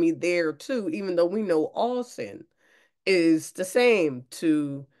takes me there too, even though we know all sin is the same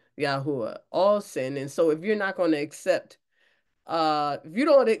to Yahuah, all sin. And so if you're not going to accept, if you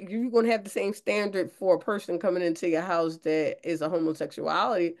don't, if you're going to have the same standard for a person coming into your house that is homosexual,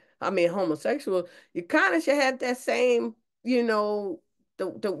 you kind of should have that same, you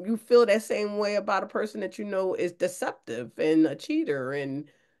feel that same way about a person that is deceptive and a cheater, and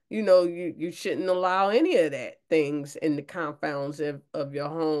you shouldn't allow any of that things in the confounds of your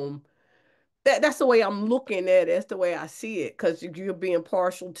home. That's the way I'm looking at it. That's the way I see it. Because you're being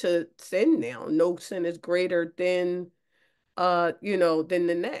partial to sin now. No sin is greater than the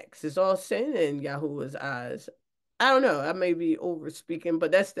next. It's all sin in Yahuwah's eyes. I don't know. I may be over speaking,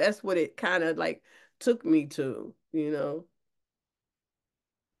 but that's what it kind of like took me to. Well,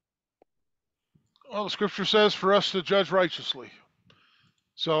 the scripture says for us to judge righteously.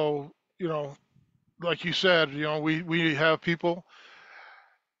 So, like you said, we have people,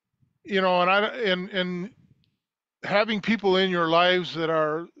 and having people in your lives that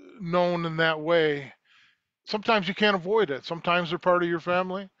are known in that way, sometimes you can't avoid it. Sometimes they're part of your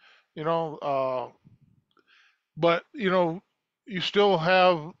family, you know, uh, but you still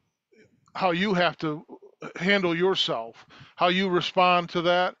have how you have to handle yourself, how you respond to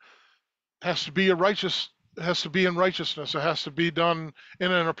that has to be has to be in righteousness. It has to be done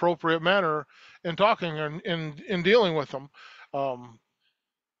in an appropriate manner in talking and in dealing with them. Um,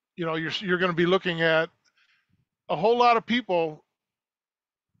 you're going to be looking at a whole lot of people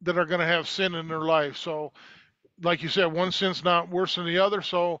that are going to have sin in their life. So, like you said, one sin's not worse than the other.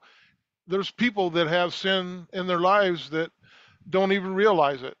 So there's people that have sin in their lives that don't even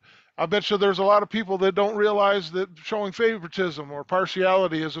realize it. I bet you there's a lot of people that don't realize that showing favoritism or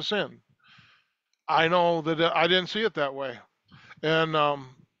partiality is a sin. I know that I didn't see it that way. And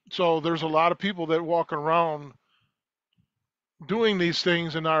so there's a lot of people that walk around doing these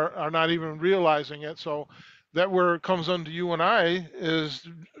things and are not even realizing it. So that where it comes unto you and I is,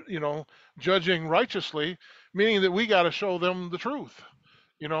 you know, judging righteously, meaning that we got to show them the truth,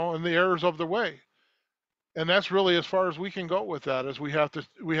 you know, and the errors of the way. And that's really as far as we can go with that. Is we have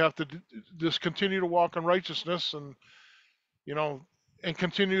to just continue to walk in righteousness, and you know, and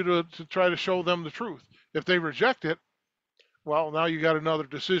continue to try to show them the truth. If they reject it, well, now you got another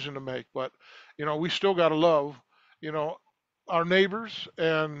decision to make. But you know, we still got to love, you know, our neighbors.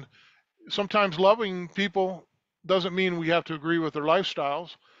 And sometimes loving people doesn't mean we have to agree with their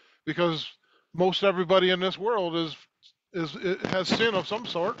lifestyles, because most everybody in this world is it has sin of some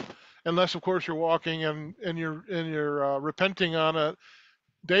sort, unless of course you're walking and you're repenting on it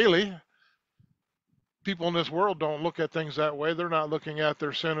daily. People in this world don't look at things that way. They're not looking at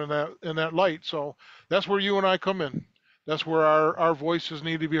their sin in that light. So that's where you and I come in. That's where our voices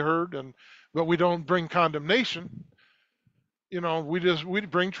need to be heard. And but we don't bring condemnation. You know, we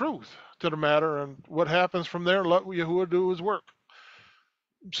bring truth to the matter, and what happens from there, let Yahuah do his work.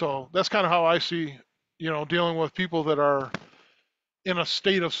 So that's kind of how I see, you know, dealing with people that are in a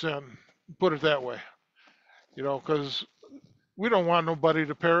state of sin. Put it that way, you know, because we don't want nobody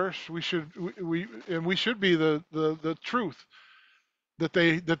to perish. We should be the truth that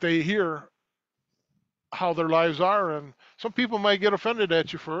they hear how their lives are. And some people might get offended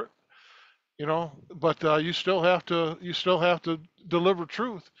at you for it, you know, but you still have to deliver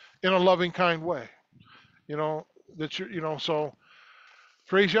truth in a loving, kind way, you know, so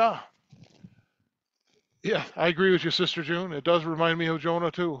praise Yah. Yeah, I agree with you, Sister June. It does remind me of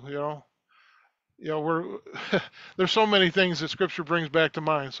Jonah too, you know. We're there's so many things that Scripture brings back to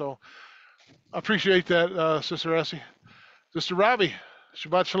mind. So I appreciate that, Sister Essie. Sister Robbie,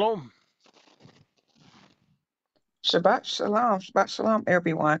 Shabbat Shalom. Shabbat Shalom,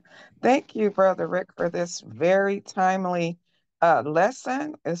 everyone. Thank you, Brother Rick, for this very timely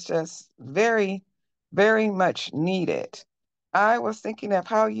lesson. It's just very, very much needed. I was thinking of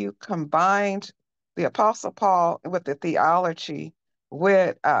how you combined the Apostle Paul with the theology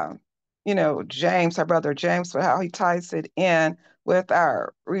with, James, our brother James, but how he ties it in with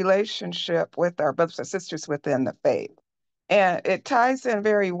our relationship with our brothers and sisters within the faith. And it ties in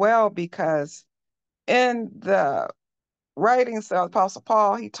very well because in the writings of Apostle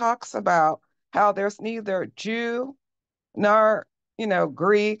Paul, he talks about how there's neither Jew nor,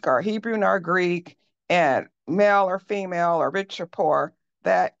 Greek or Hebrew nor Greek, and male or female or rich or poor,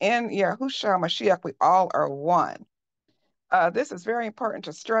 that in Yahushua Mashiach, we all are one. This is very important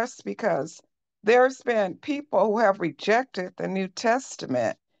to stress because there's been people who have rejected the New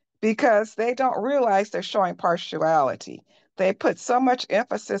Testament because they don't realize they're showing partiality. They put so much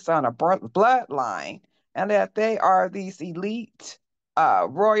emphasis on a bloodline and that they are these elite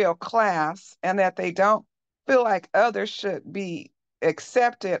royal class, and that they don't feel like others should be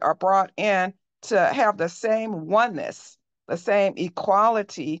accepted or brought in to have the same oneness, the same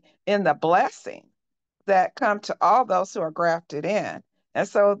equality in the blessing that come to all those who are grafted in. And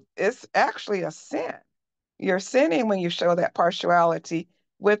so it's actually a sin. You're sinning when you show that partiality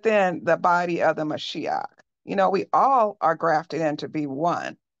within the body of the Mashiach. We all are grafted in to be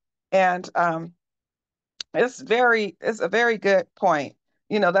one. And it's a very good point.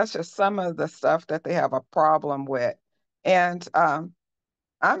 That's just some of the stuff that they have a problem with. And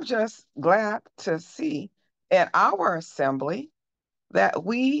I'm just glad to see in our assembly that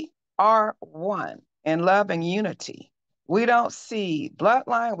we are one in love and unity. We don't see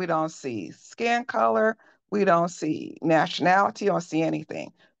bloodline, we don't see skin color, we don't see nationality, don't see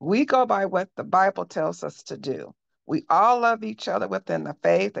anything. We go by what the Bible tells us to do. We all love each other within the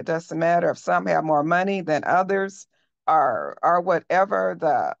faith. It doesn't matter if some have more money than others, or whatever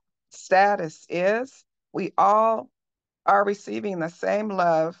the status is. We all are receiving the same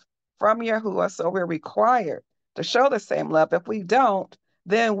love from Yahuwah, so we're required to show the same love. If we don't,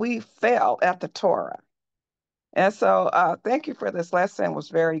 then we fail at the Torah. And so thank you for this lesson. It was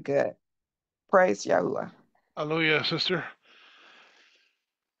very good. Praise Yahuwah. Hallelujah, sister.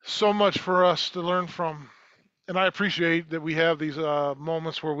 So much for us to learn from. And I appreciate that we have these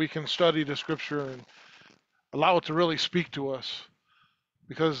moments where we can study the Scripture and allow it to really speak to us,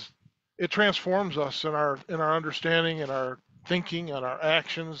 because it transforms us in our understanding and our thinking and our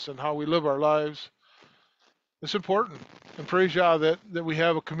actions and how we live our lives. It's important. And praise Yah that we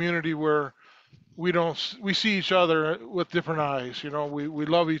have a community where we see each other with different eyes. We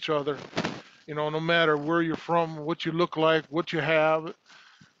love each other, no matter where you're from, what you look like, what you have.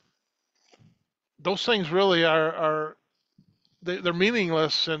 those things really are they're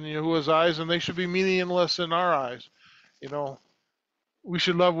meaningless in Yahuwah's eyes, and they should be meaningless in our eyes. You know, we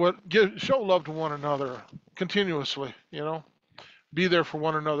should show love to one another continuously. You know, be there for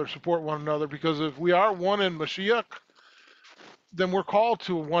one another, support one another, because if we are one in Mashiach, then we're called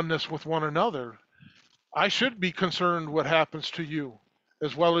to oneness with one another. I should be concerned what happens to you,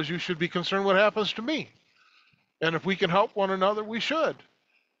 as well as you should be concerned what happens to me. And if we can help one another, we should.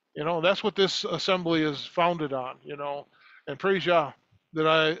 You know, that's what this assembly is founded on. You know, and praise Yah that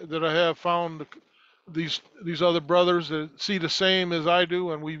I have found these other brothers that see the same as I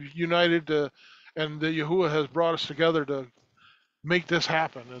do, and we've united to, and that Yahuwah has brought us together to make this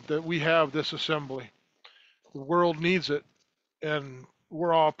happen. That we have this assembly. The world needs it, and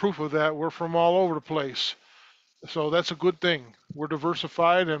we're all proof of that. We're from all over the place. So that's a good thing. We're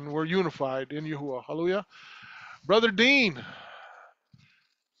diversified and we're unified in Yahuwah. Hallelujah. Brother Dean,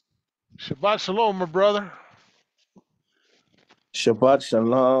 Shabbat Shalom, my brother. Shabbat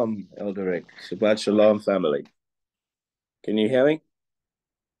Shalom, Elder Rick. Shabbat Shalom, family. Can you hear me?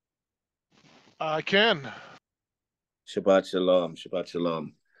 I can. Shabbat Shalom, Shabbat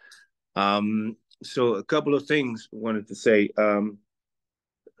Shalom. So a couple of things I wanted to say.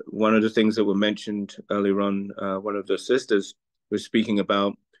 One of the things that were mentioned earlier on, one of the sisters was speaking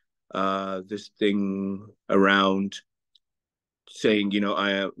about this thing around saying,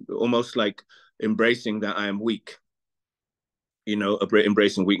 I am almost like embracing that I am weak,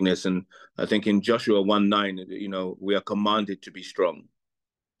 embracing weakness. And I think in Joshua 1:9, we are commanded to be strong,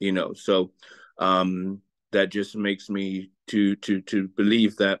 so that just makes me to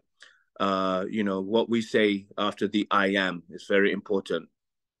believe that, what we say after the I am is very important.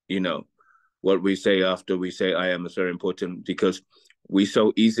 What we say after we say I am is very important, because we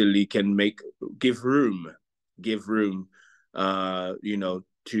so easily can give room, to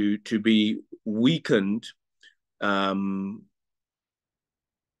be weakened,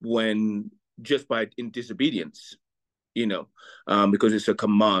 when just by in disobedience, because it's a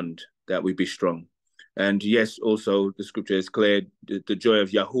command that we be strong. And yes, also the scripture is clear, the joy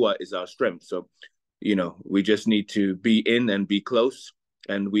of Yahuah is our strength. So, we just need to be in and be close,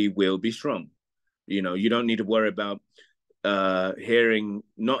 and we will be strong. You don't need to worry about not hearing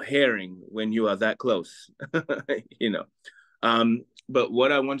when you are that close. But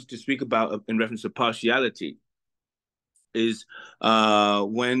what I wanted to speak about in reference to partiality is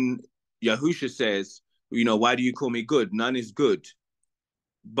when Yahusha says, why do you call me good? None is good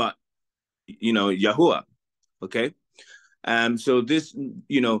but Yahuah. Okay. So this,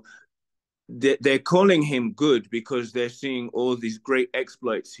 they're calling him good because they're seeing all these great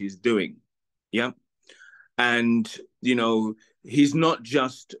exploits he's doing. Yeah. And he's not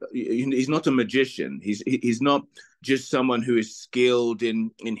a magician. He's not just someone who is skilled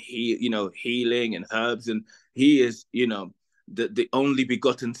in healing and herbs, and he is the only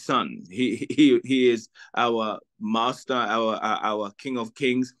begotten Son. He is our Master, our King of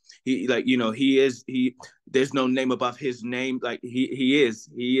Kings. There's no name above his name. Like he is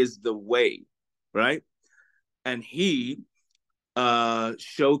the way, right? And he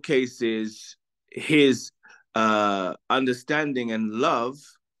showcases his understanding and love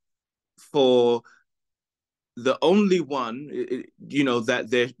for the only one,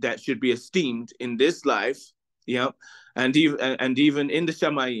 that should be esteemed in this life, and even in the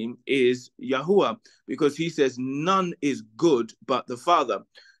Shamayim is Yahuwah, because he says none is good but the Father.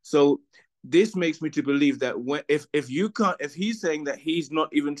 So this makes me to believe that if he's saying that he's not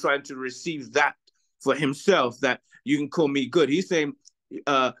even trying to receive that for himself, that you can call me good, he's saying,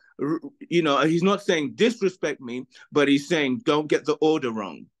 he's not saying disrespect me, but he's saying don't get the order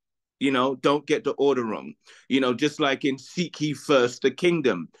wrong. Don't get the order wrong. Just like in seek ye first the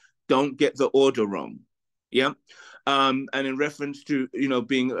kingdom, don't get the order wrong. Yeah. And in reference to,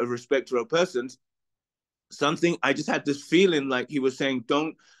 being a respecter of persons, I just had this feeling like he was saying,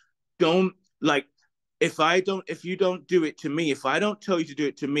 don't like, if you don't do it to me, if I don't tell you to do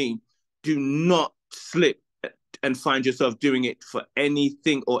it to me, do not slip and find yourself doing it for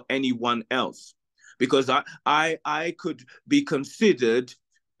anything or anyone else, because I could be considered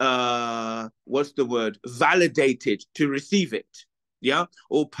validated to receive it. Yeah,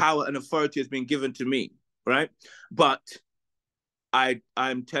 all power and authority has been given to me, right? But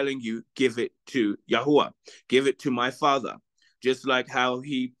I'm telling you, give it to Yahuwah, give it to my Father, just like how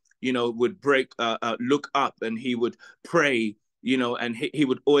he would look up and he would pray, and he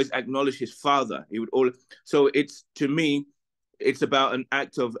would always acknowledge his Father. So to me, it's about an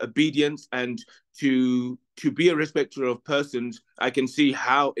act of obedience, and to be a respecter of persons. I can see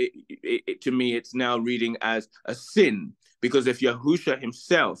how to me it's now reading as a sin, because if Yahusha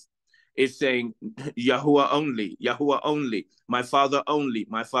himself It's saying Yahuah only, my Father only,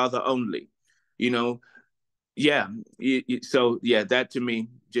 my Father only. You know, yeah. So yeah, that to me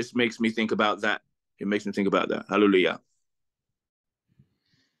just makes me think about that. It makes me think about that. Hallelujah.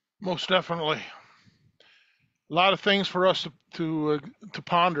 Most definitely. A lot of things for us to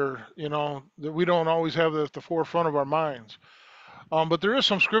ponder, that we don't always have at the forefront of our minds. But there is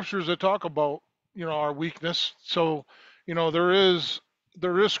some scriptures that talk about, our weakness. So, there is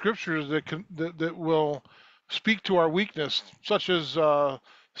scriptures that will speak to our weakness, such as 2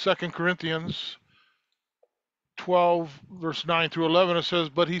 Corinthians 12, verse 9 through 11. It says,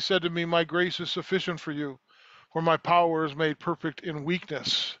 "But he said to me, my grace is sufficient for you, for my power is made perfect in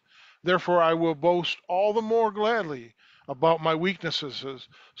weakness. Therefore, I will boast all the more gladly about my weaknesses,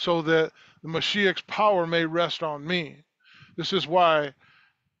 so that the Mashiach's power may rest on me. This is why,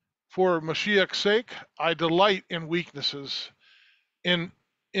 for Mashiach's sake, I delight in weaknesses, in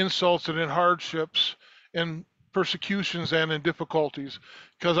insults and in hardships, in persecutions and in difficulties,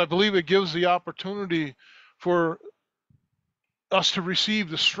 because I believe it gives the opportunity for us to receive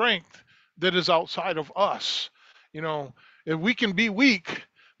the strength that is outside of us. If we can be weak,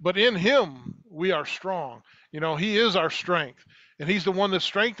 but in Him we are strong. He is our strength, and He's the one that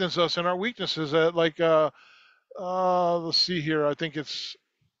strengthens us in our weaknesses. Let's see here. I think it's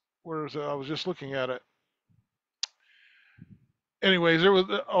where is it? I was just looking at it. Anyways, there was.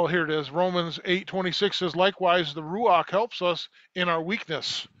 Oh, here it is. Romans 8:26 says, "Likewise, the Ruach helps us in our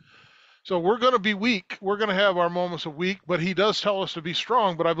weakness." So we're going to be weak. We're going to have our moments of weak, but He does tell us to be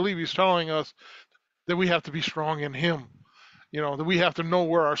strong. But I believe He's telling us that we have to be strong in Him. That we have to know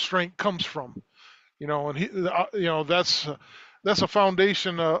where our strength comes from. And that's a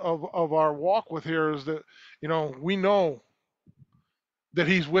foundation of our walk with here, is that we know that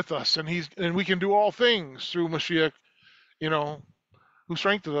He's with us, and we can do all things through Mashiach. You know, who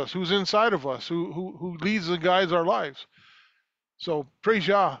strengthens us, who's inside of us, who leads and guides our lives. So praise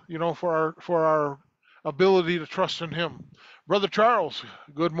Yah, for our ability to trust in Him. Brother Charles,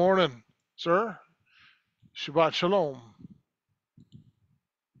 good morning, sir. Shabbat Shalom.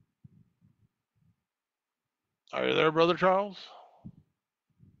 Are you there, Brother Charles?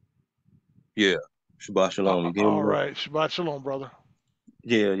 Yeah. Shabbat Shalom. You All right. Shabbat Shalom, brother.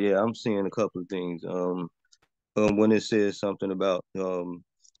 Yeah. I'm seeing a couple of things. When it says something about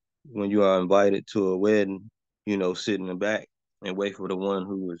when you are invited to a wedding, sit in the back and wait for the one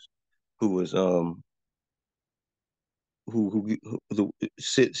who was who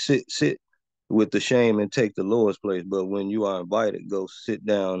sit with the shame and take the Lord's place. But when you are invited, go sit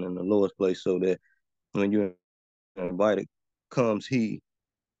down in the Lord's place, so that when you're invited comes he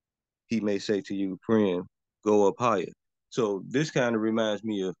may say to you, friend, go up higher. So this kind of reminds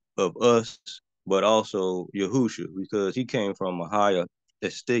me of us, but also Yahusha, because he came from a higher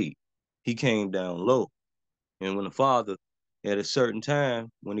estate. He came down low. And when the Father, at a certain time,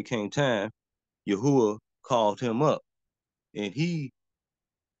 when it came time, Yahuah called him up. And he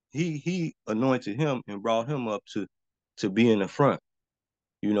anointed him and brought him up to be in the front.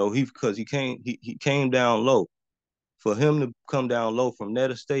 Because he came down low. For him to come down low from that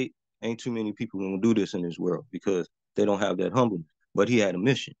estate, ain't too many people gonna do this in this world, because they don't have that humbleness. But he had a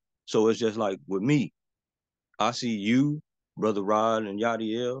mission. So it's just like with me. I see you, Brother Rod and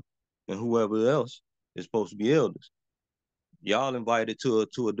Yadiel, and whoever else is supposed to be elders. Y'all invited to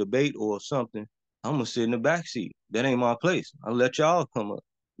a debate or something. I'm gonna sit in the back seat. That ain't my place. I'll let y'all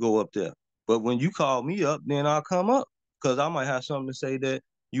go up there. But when you call me up, then I'll come up, because I might have something to say that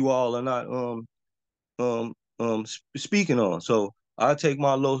you all are not speaking on. So I take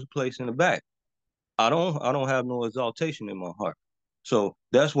my low place in the back. I don't have no exaltation in my heart. So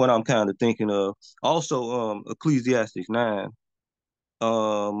that's what I'm kind of thinking of. Also, Ecclesiastes 9.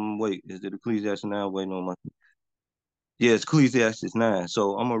 Wait, is it Ecclesiastes 9? Wait, no, yeah, it's Ecclesiastes 9.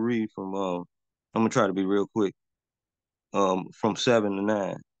 So I'm gonna read from I'm gonna try to be real quick. From 7 to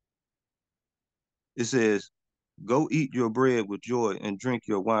 9. It says, "Go eat your bread with joy and drink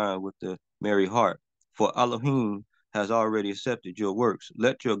your wine with a merry heart, for Elohim has already accepted your works.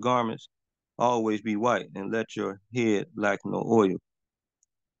 Let your garments always be white, and let your head lack no oil.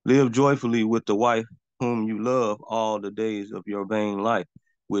 Live joyfully with the wife whom you love all the days of your vain life,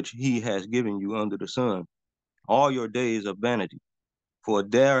 which he has given you under the sun. All your days of vanity, for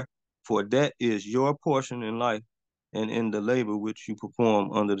that is your portion in life, and in the labor which you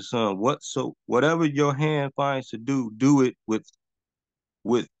perform under the sun. Whatever your hand finds to do, do it with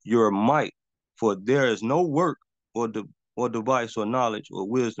your might, for there is no work or device or knowledge or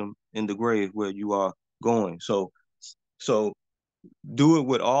wisdom in the grave where you are going. So do it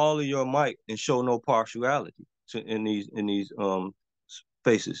with all of your might and show no partiality in these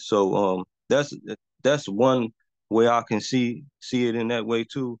faces. So that's one way I can see it in that way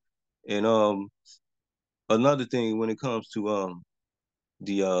too. And another thing when it comes to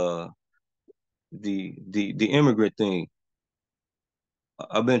the the immigrant thing,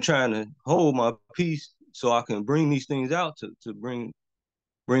 I've been trying to hold my peace so I can bring these things out to bring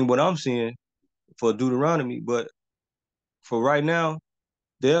what I'm seeing for Deuteronomy. But for right now,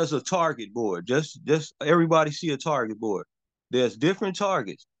 there's a target board. Just everybody see a target board. There's different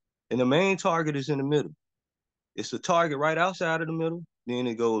targets, and the main target is in the middle. It's a target right outside of the middle. Then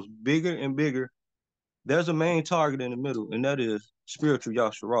it goes bigger and bigger. There's a main target in the middle, and that is spiritual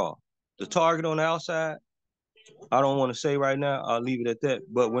Yahusha. The target on the outside, I don't want to say right now. I'll leave it at that.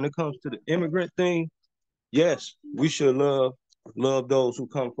 But when it comes to the immigrant thing, yes, we should love those who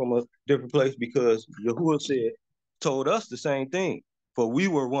come from a different place, because Yahuah told us the same thing. For we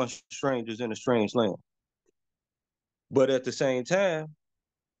were once strangers in a strange land. But at the same time,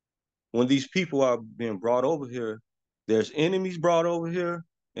 when these people are being brought over here, there's enemies brought over here,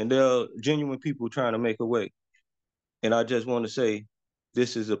 and there are genuine people trying to make a way. And I just want to say,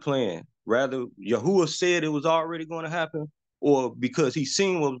 this is a plan. Rather, Yahuah said it was already going to happen, or because he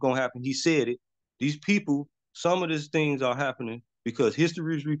seen what was going to happen, he said it. These people, some of these things are happening because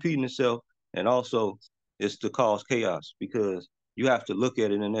history is repeating itself, and also it's to cause chaos, because you have to look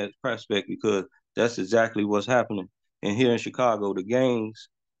at it in that prospect, because that's exactly what's happening. And here in Chicago, the gangs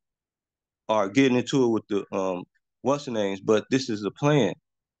are getting into it with the what's the names, but this is a plan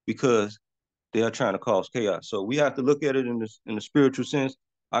because they are trying to cause chaos. So we have to look at it in the spiritual sense.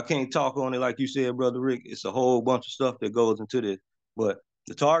 I can't talk on it like you said, Brother Rick. It's a whole bunch of stuff that goes into this. But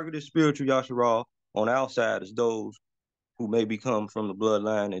the target is spiritual Yasharal. On the outside is those who may become from the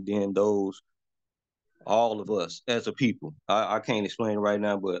bloodline, and then those, all of us as a people. I can't explain it right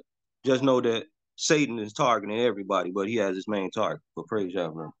now, but just know that Satan is targeting everybody, but he has his main target. But praise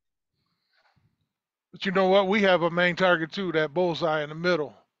Yahweh, bro. But you know what? We have a main target too, that bullseye in the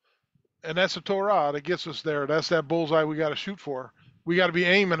middle. And that's the Torah that gets us there. That's that bullseye we got to shoot for. We got to be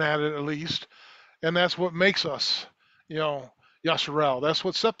aiming at it at least. And that's what makes us, Yasharel. That's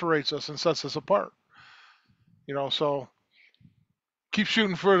what separates us and sets us apart. So keep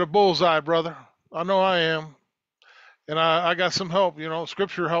shooting for the bullseye, brother. I know I am. And I got some help.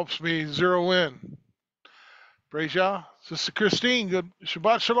 Scripture helps me zero in. Praise Yah. Sister Christine, good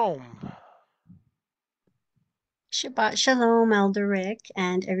Shabbat Shalom. Shabbat Shalom, Elder Rick,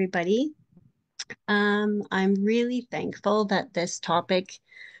 and everybody. I'm really thankful that this topic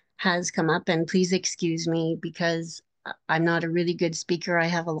has come up, and please excuse me because I'm not a really good speaker. I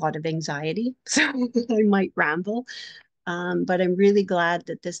have a lot of anxiety, so I might ramble. But I'm really glad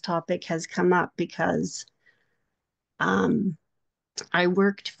that this topic has come up because I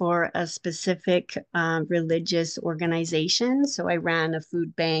worked for a specific religious organization. So I ran a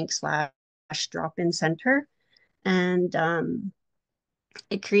food bank / drop-in center. And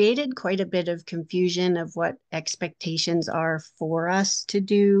it created quite a bit of confusion of what expectations are for us to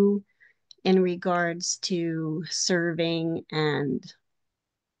do in regards to serving and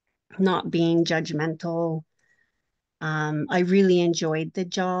not being judgmental. I really enjoyed the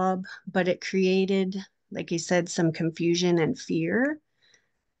job, but it created, like I said, some confusion and fear.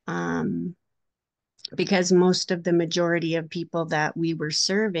 Because most of the majority of people that we were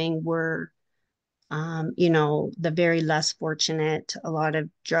serving were, the very less fortunate, a lot of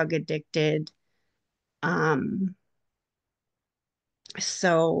drug addicted.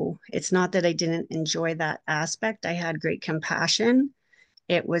 So it's not that I didn't enjoy that aspect. I had great compassion.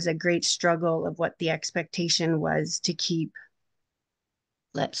 It was a great struggle of what the expectation was to keep,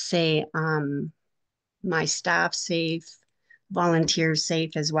 let's say, my staff safe, volunteers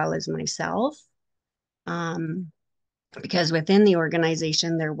safe, as well as myself. Because within the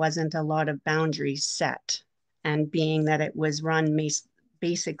organization, there wasn't a lot of boundaries set. And being that it was run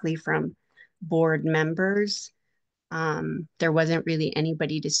basically from board members, there wasn't really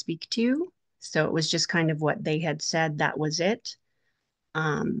anybody to speak to. So it was just kind of what they had said, that was it.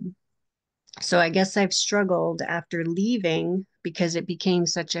 So I guess I've struggled after leaving because it became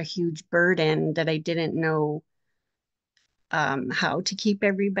such a huge burden that I didn't know how to keep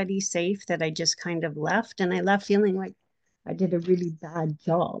everybody safe, that I just kind of left. And I left feeling like I did a really bad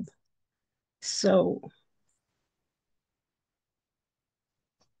job. So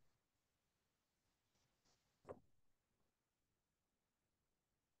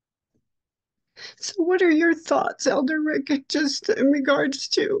what are your thoughts, Elder Rick, just in regards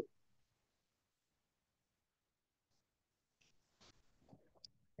to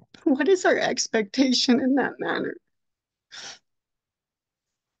what is our expectation in that manner?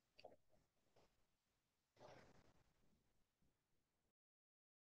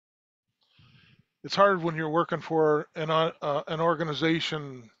 it's hard when you're working for an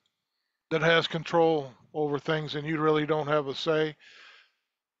organization that has control over things and you really don't have a say.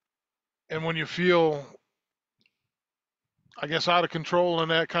 And when you feel, I guess, out of control in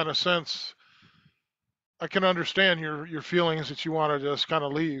that kind of sense, I can understand your feelings that you want to just kind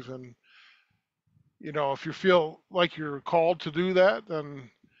of leave. And if you feel like you're called to do that, then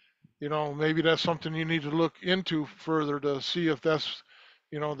maybe that's something you need to look into further to see if that's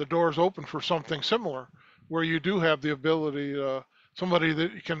the door's open for something similar, where you do have the ability, somebody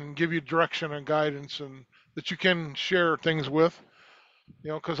that can give you direction and guidance, and that you can share things with,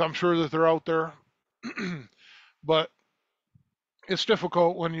 because I'm sure that they're out there. But it's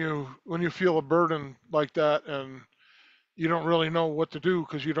difficult when you feel a burden like that, and you don't really know what to do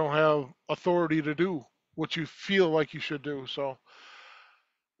because you don't have authority to do what you feel like you should do. So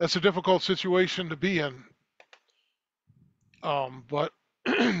that's a difficult situation to be in. But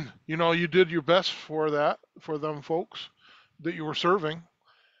you did your best for them folks that you were serving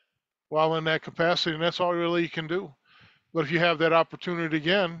while in that capacity, and that's all really you can do. But if you have that opportunity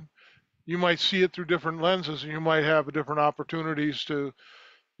again, you might see it through different lenses, and you might have different opportunities to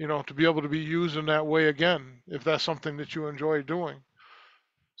be able to be used in that way again, if that's something that you enjoy doing.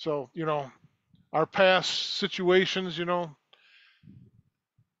 So, our past situations,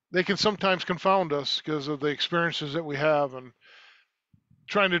 they can sometimes confound us because of the experiences that we have, and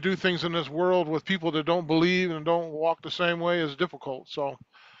trying to do things in this world with people that don't believe and don't walk the same way is difficult. So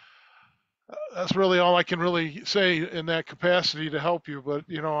that's really all I can really say in that capacity to help you. But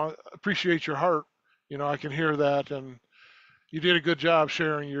I appreciate your heart. I can hear that, and you did a good job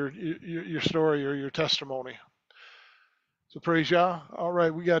sharing your story or your testimony. So praise Yah. All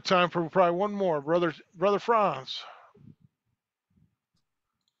right, we got time for probably one more, brother Franz.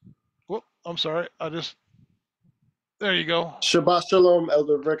 Whoop, I'm sorry. There you go. Shabbat Shalom,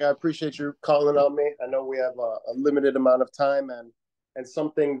 Elder Rick. I appreciate you calling on me. I know we have a limited amount of time, and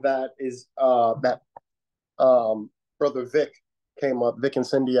something that is that Brother Vic came up, Vic and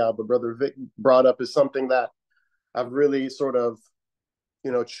Cindy out, but Brother Vic brought up is something that I've really sort of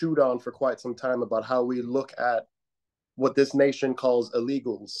chewed on for quite some time about how we look at what this nation calls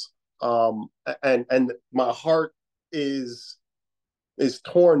illegals. And my heart is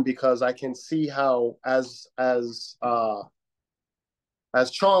torn because I can see how, as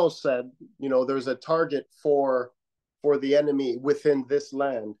Charles said, there's a target for the enemy within this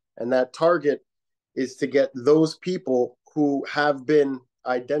land, and that target is to get those people who have been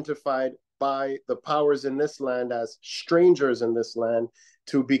identified by the powers in this land as strangers in this land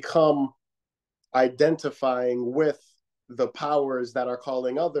to become identifying with the powers that are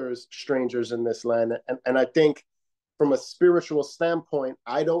calling others strangers in this land. And I think from a spiritual standpoint,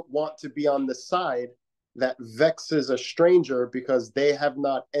 I don't want to be on the side that vexes a stranger because they have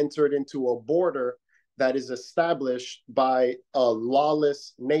not entered into a border that is established by a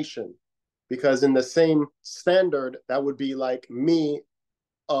lawless nation. Because in the same standard, that would be like me,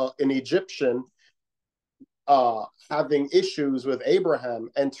 an Egyptian, having issues with Abraham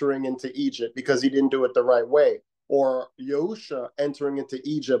entering into Egypt because he didn't do it the right way, or Yahusha entering into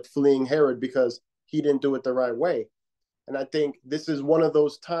Egypt, fleeing Herod because he didn't do it the right way. And I think this is one of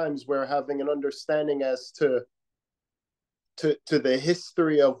those times where having an understanding as to the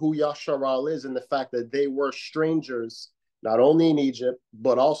history of who Yasharal is and the fact that they were strangers, not only in Egypt,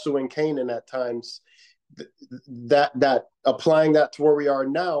 but also in Canaan at times, that applying that to where we are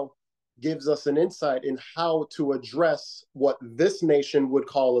now gives us an insight in how to address what this nation would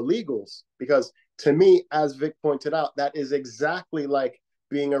call illegals. Because to me, as Vic pointed out, that is exactly like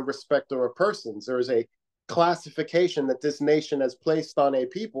being a respecter of persons. There is a classification that this nation has placed on a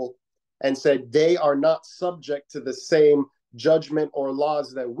people and said they are not subject to the same judgment or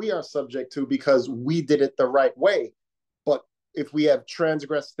laws that we are subject to because we did it the right way. But if we have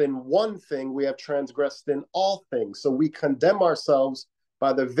transgressed in one thing, we have transgressed in all things. So we condemn ourselves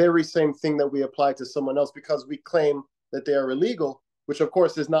by the very same thing that we apply to someone else because we claim that they are illegal, which of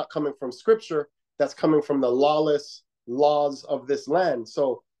course is not coming from scripture. That's coming from the lawless laws of this land.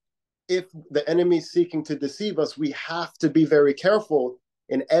 So if the enemy is seeking to deceive us, we have to be very careful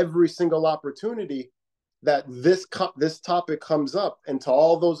in every single opportunity that this topic comes up. And to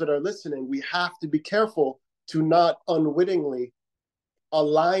all those that are listening, we have to be careful to not unwittingly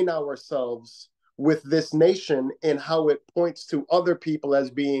align ourselves with this nation in how it points to other people as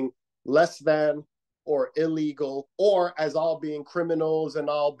being less than or illegal, or as all being criminals and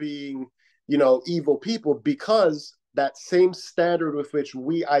all being, evil people, because that same standard with which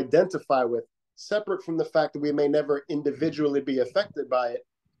we identify with, separate from the fact that we may never individually be affected by it,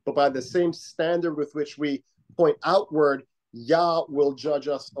 but by the same standard with which we point outward, Yah will judge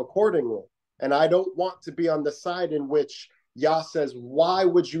us accordingly. And I don't want to be on the side in which Yah says, why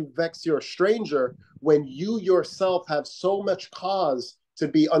would you vex your stranger when you yourself have so much cause to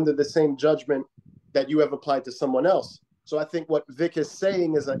be under the same judgment that you have applied to someone else? So I think what Vic is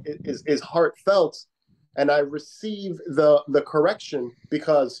saying is heartfelt, and I receive the correction,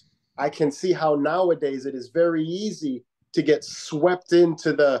 because I can see how nowadays it is very easy to get swept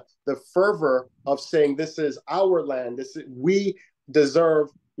into the fervor of saying this is our land, we deserve,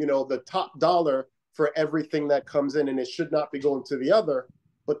 the top dollar for everything that comes in, and it should not be going to the other.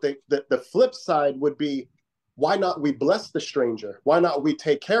 But the flip side would be, why not we bless the stranger? Why not we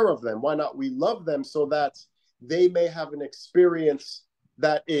take care of them? Why not we love them so that they may have an experience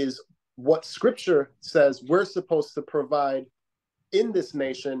that is what Scripture says we're supposed to provide in this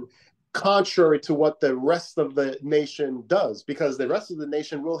nation, contrary to what the rest of the nation does, because the rest of the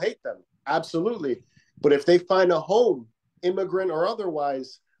nation will hate them. Absolutely. But if they find a home, immigrant or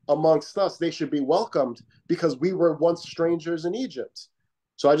otherwise, amongst us, they should be welcomed, because we were once strangers in Egypt.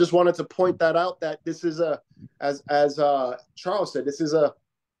 So I just wanted to point that out, that this is as Charles said, this is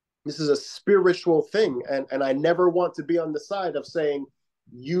a spiritual thing. And I never want to be on the side of saying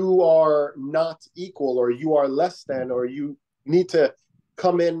you are not equal, or you are less than, or you need to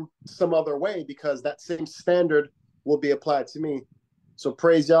come in some other way, because that same standard will be applied to me. So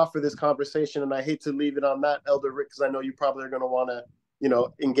praise Yah for this conversation. And I hate to leave it on that, Elder Rick, because I know you probably are going to want to,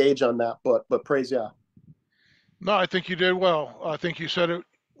 engage on that, but praise Yah. No, I think you did well. I think you said it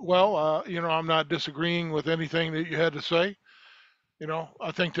well. I'm not disagreeing with anything that you had to say.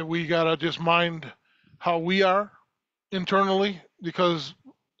 I think that we got to just mind how we are internally, because,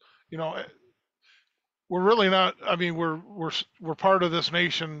 we're really not, we're part of this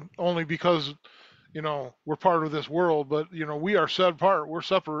nation only because, we're part of this world, but, we are set apart. We're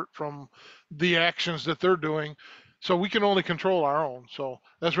separate from the actions that they're doing. So we can only control our own. So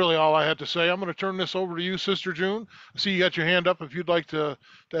that's really all I had to say. I'm going to turn this over to you, Sister June. I see you got your hand up if you'd like to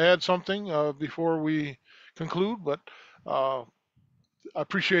add something before we conclude, but I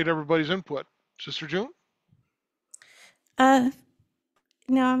appreciate everybody's input. Sister June? No,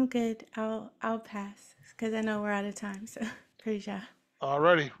 I'm good. I'll pass because I know we're out of time. So praise Yah. All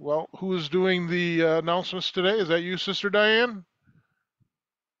righty. Well, who is doing the announcements today? Is that you, Sister Diane?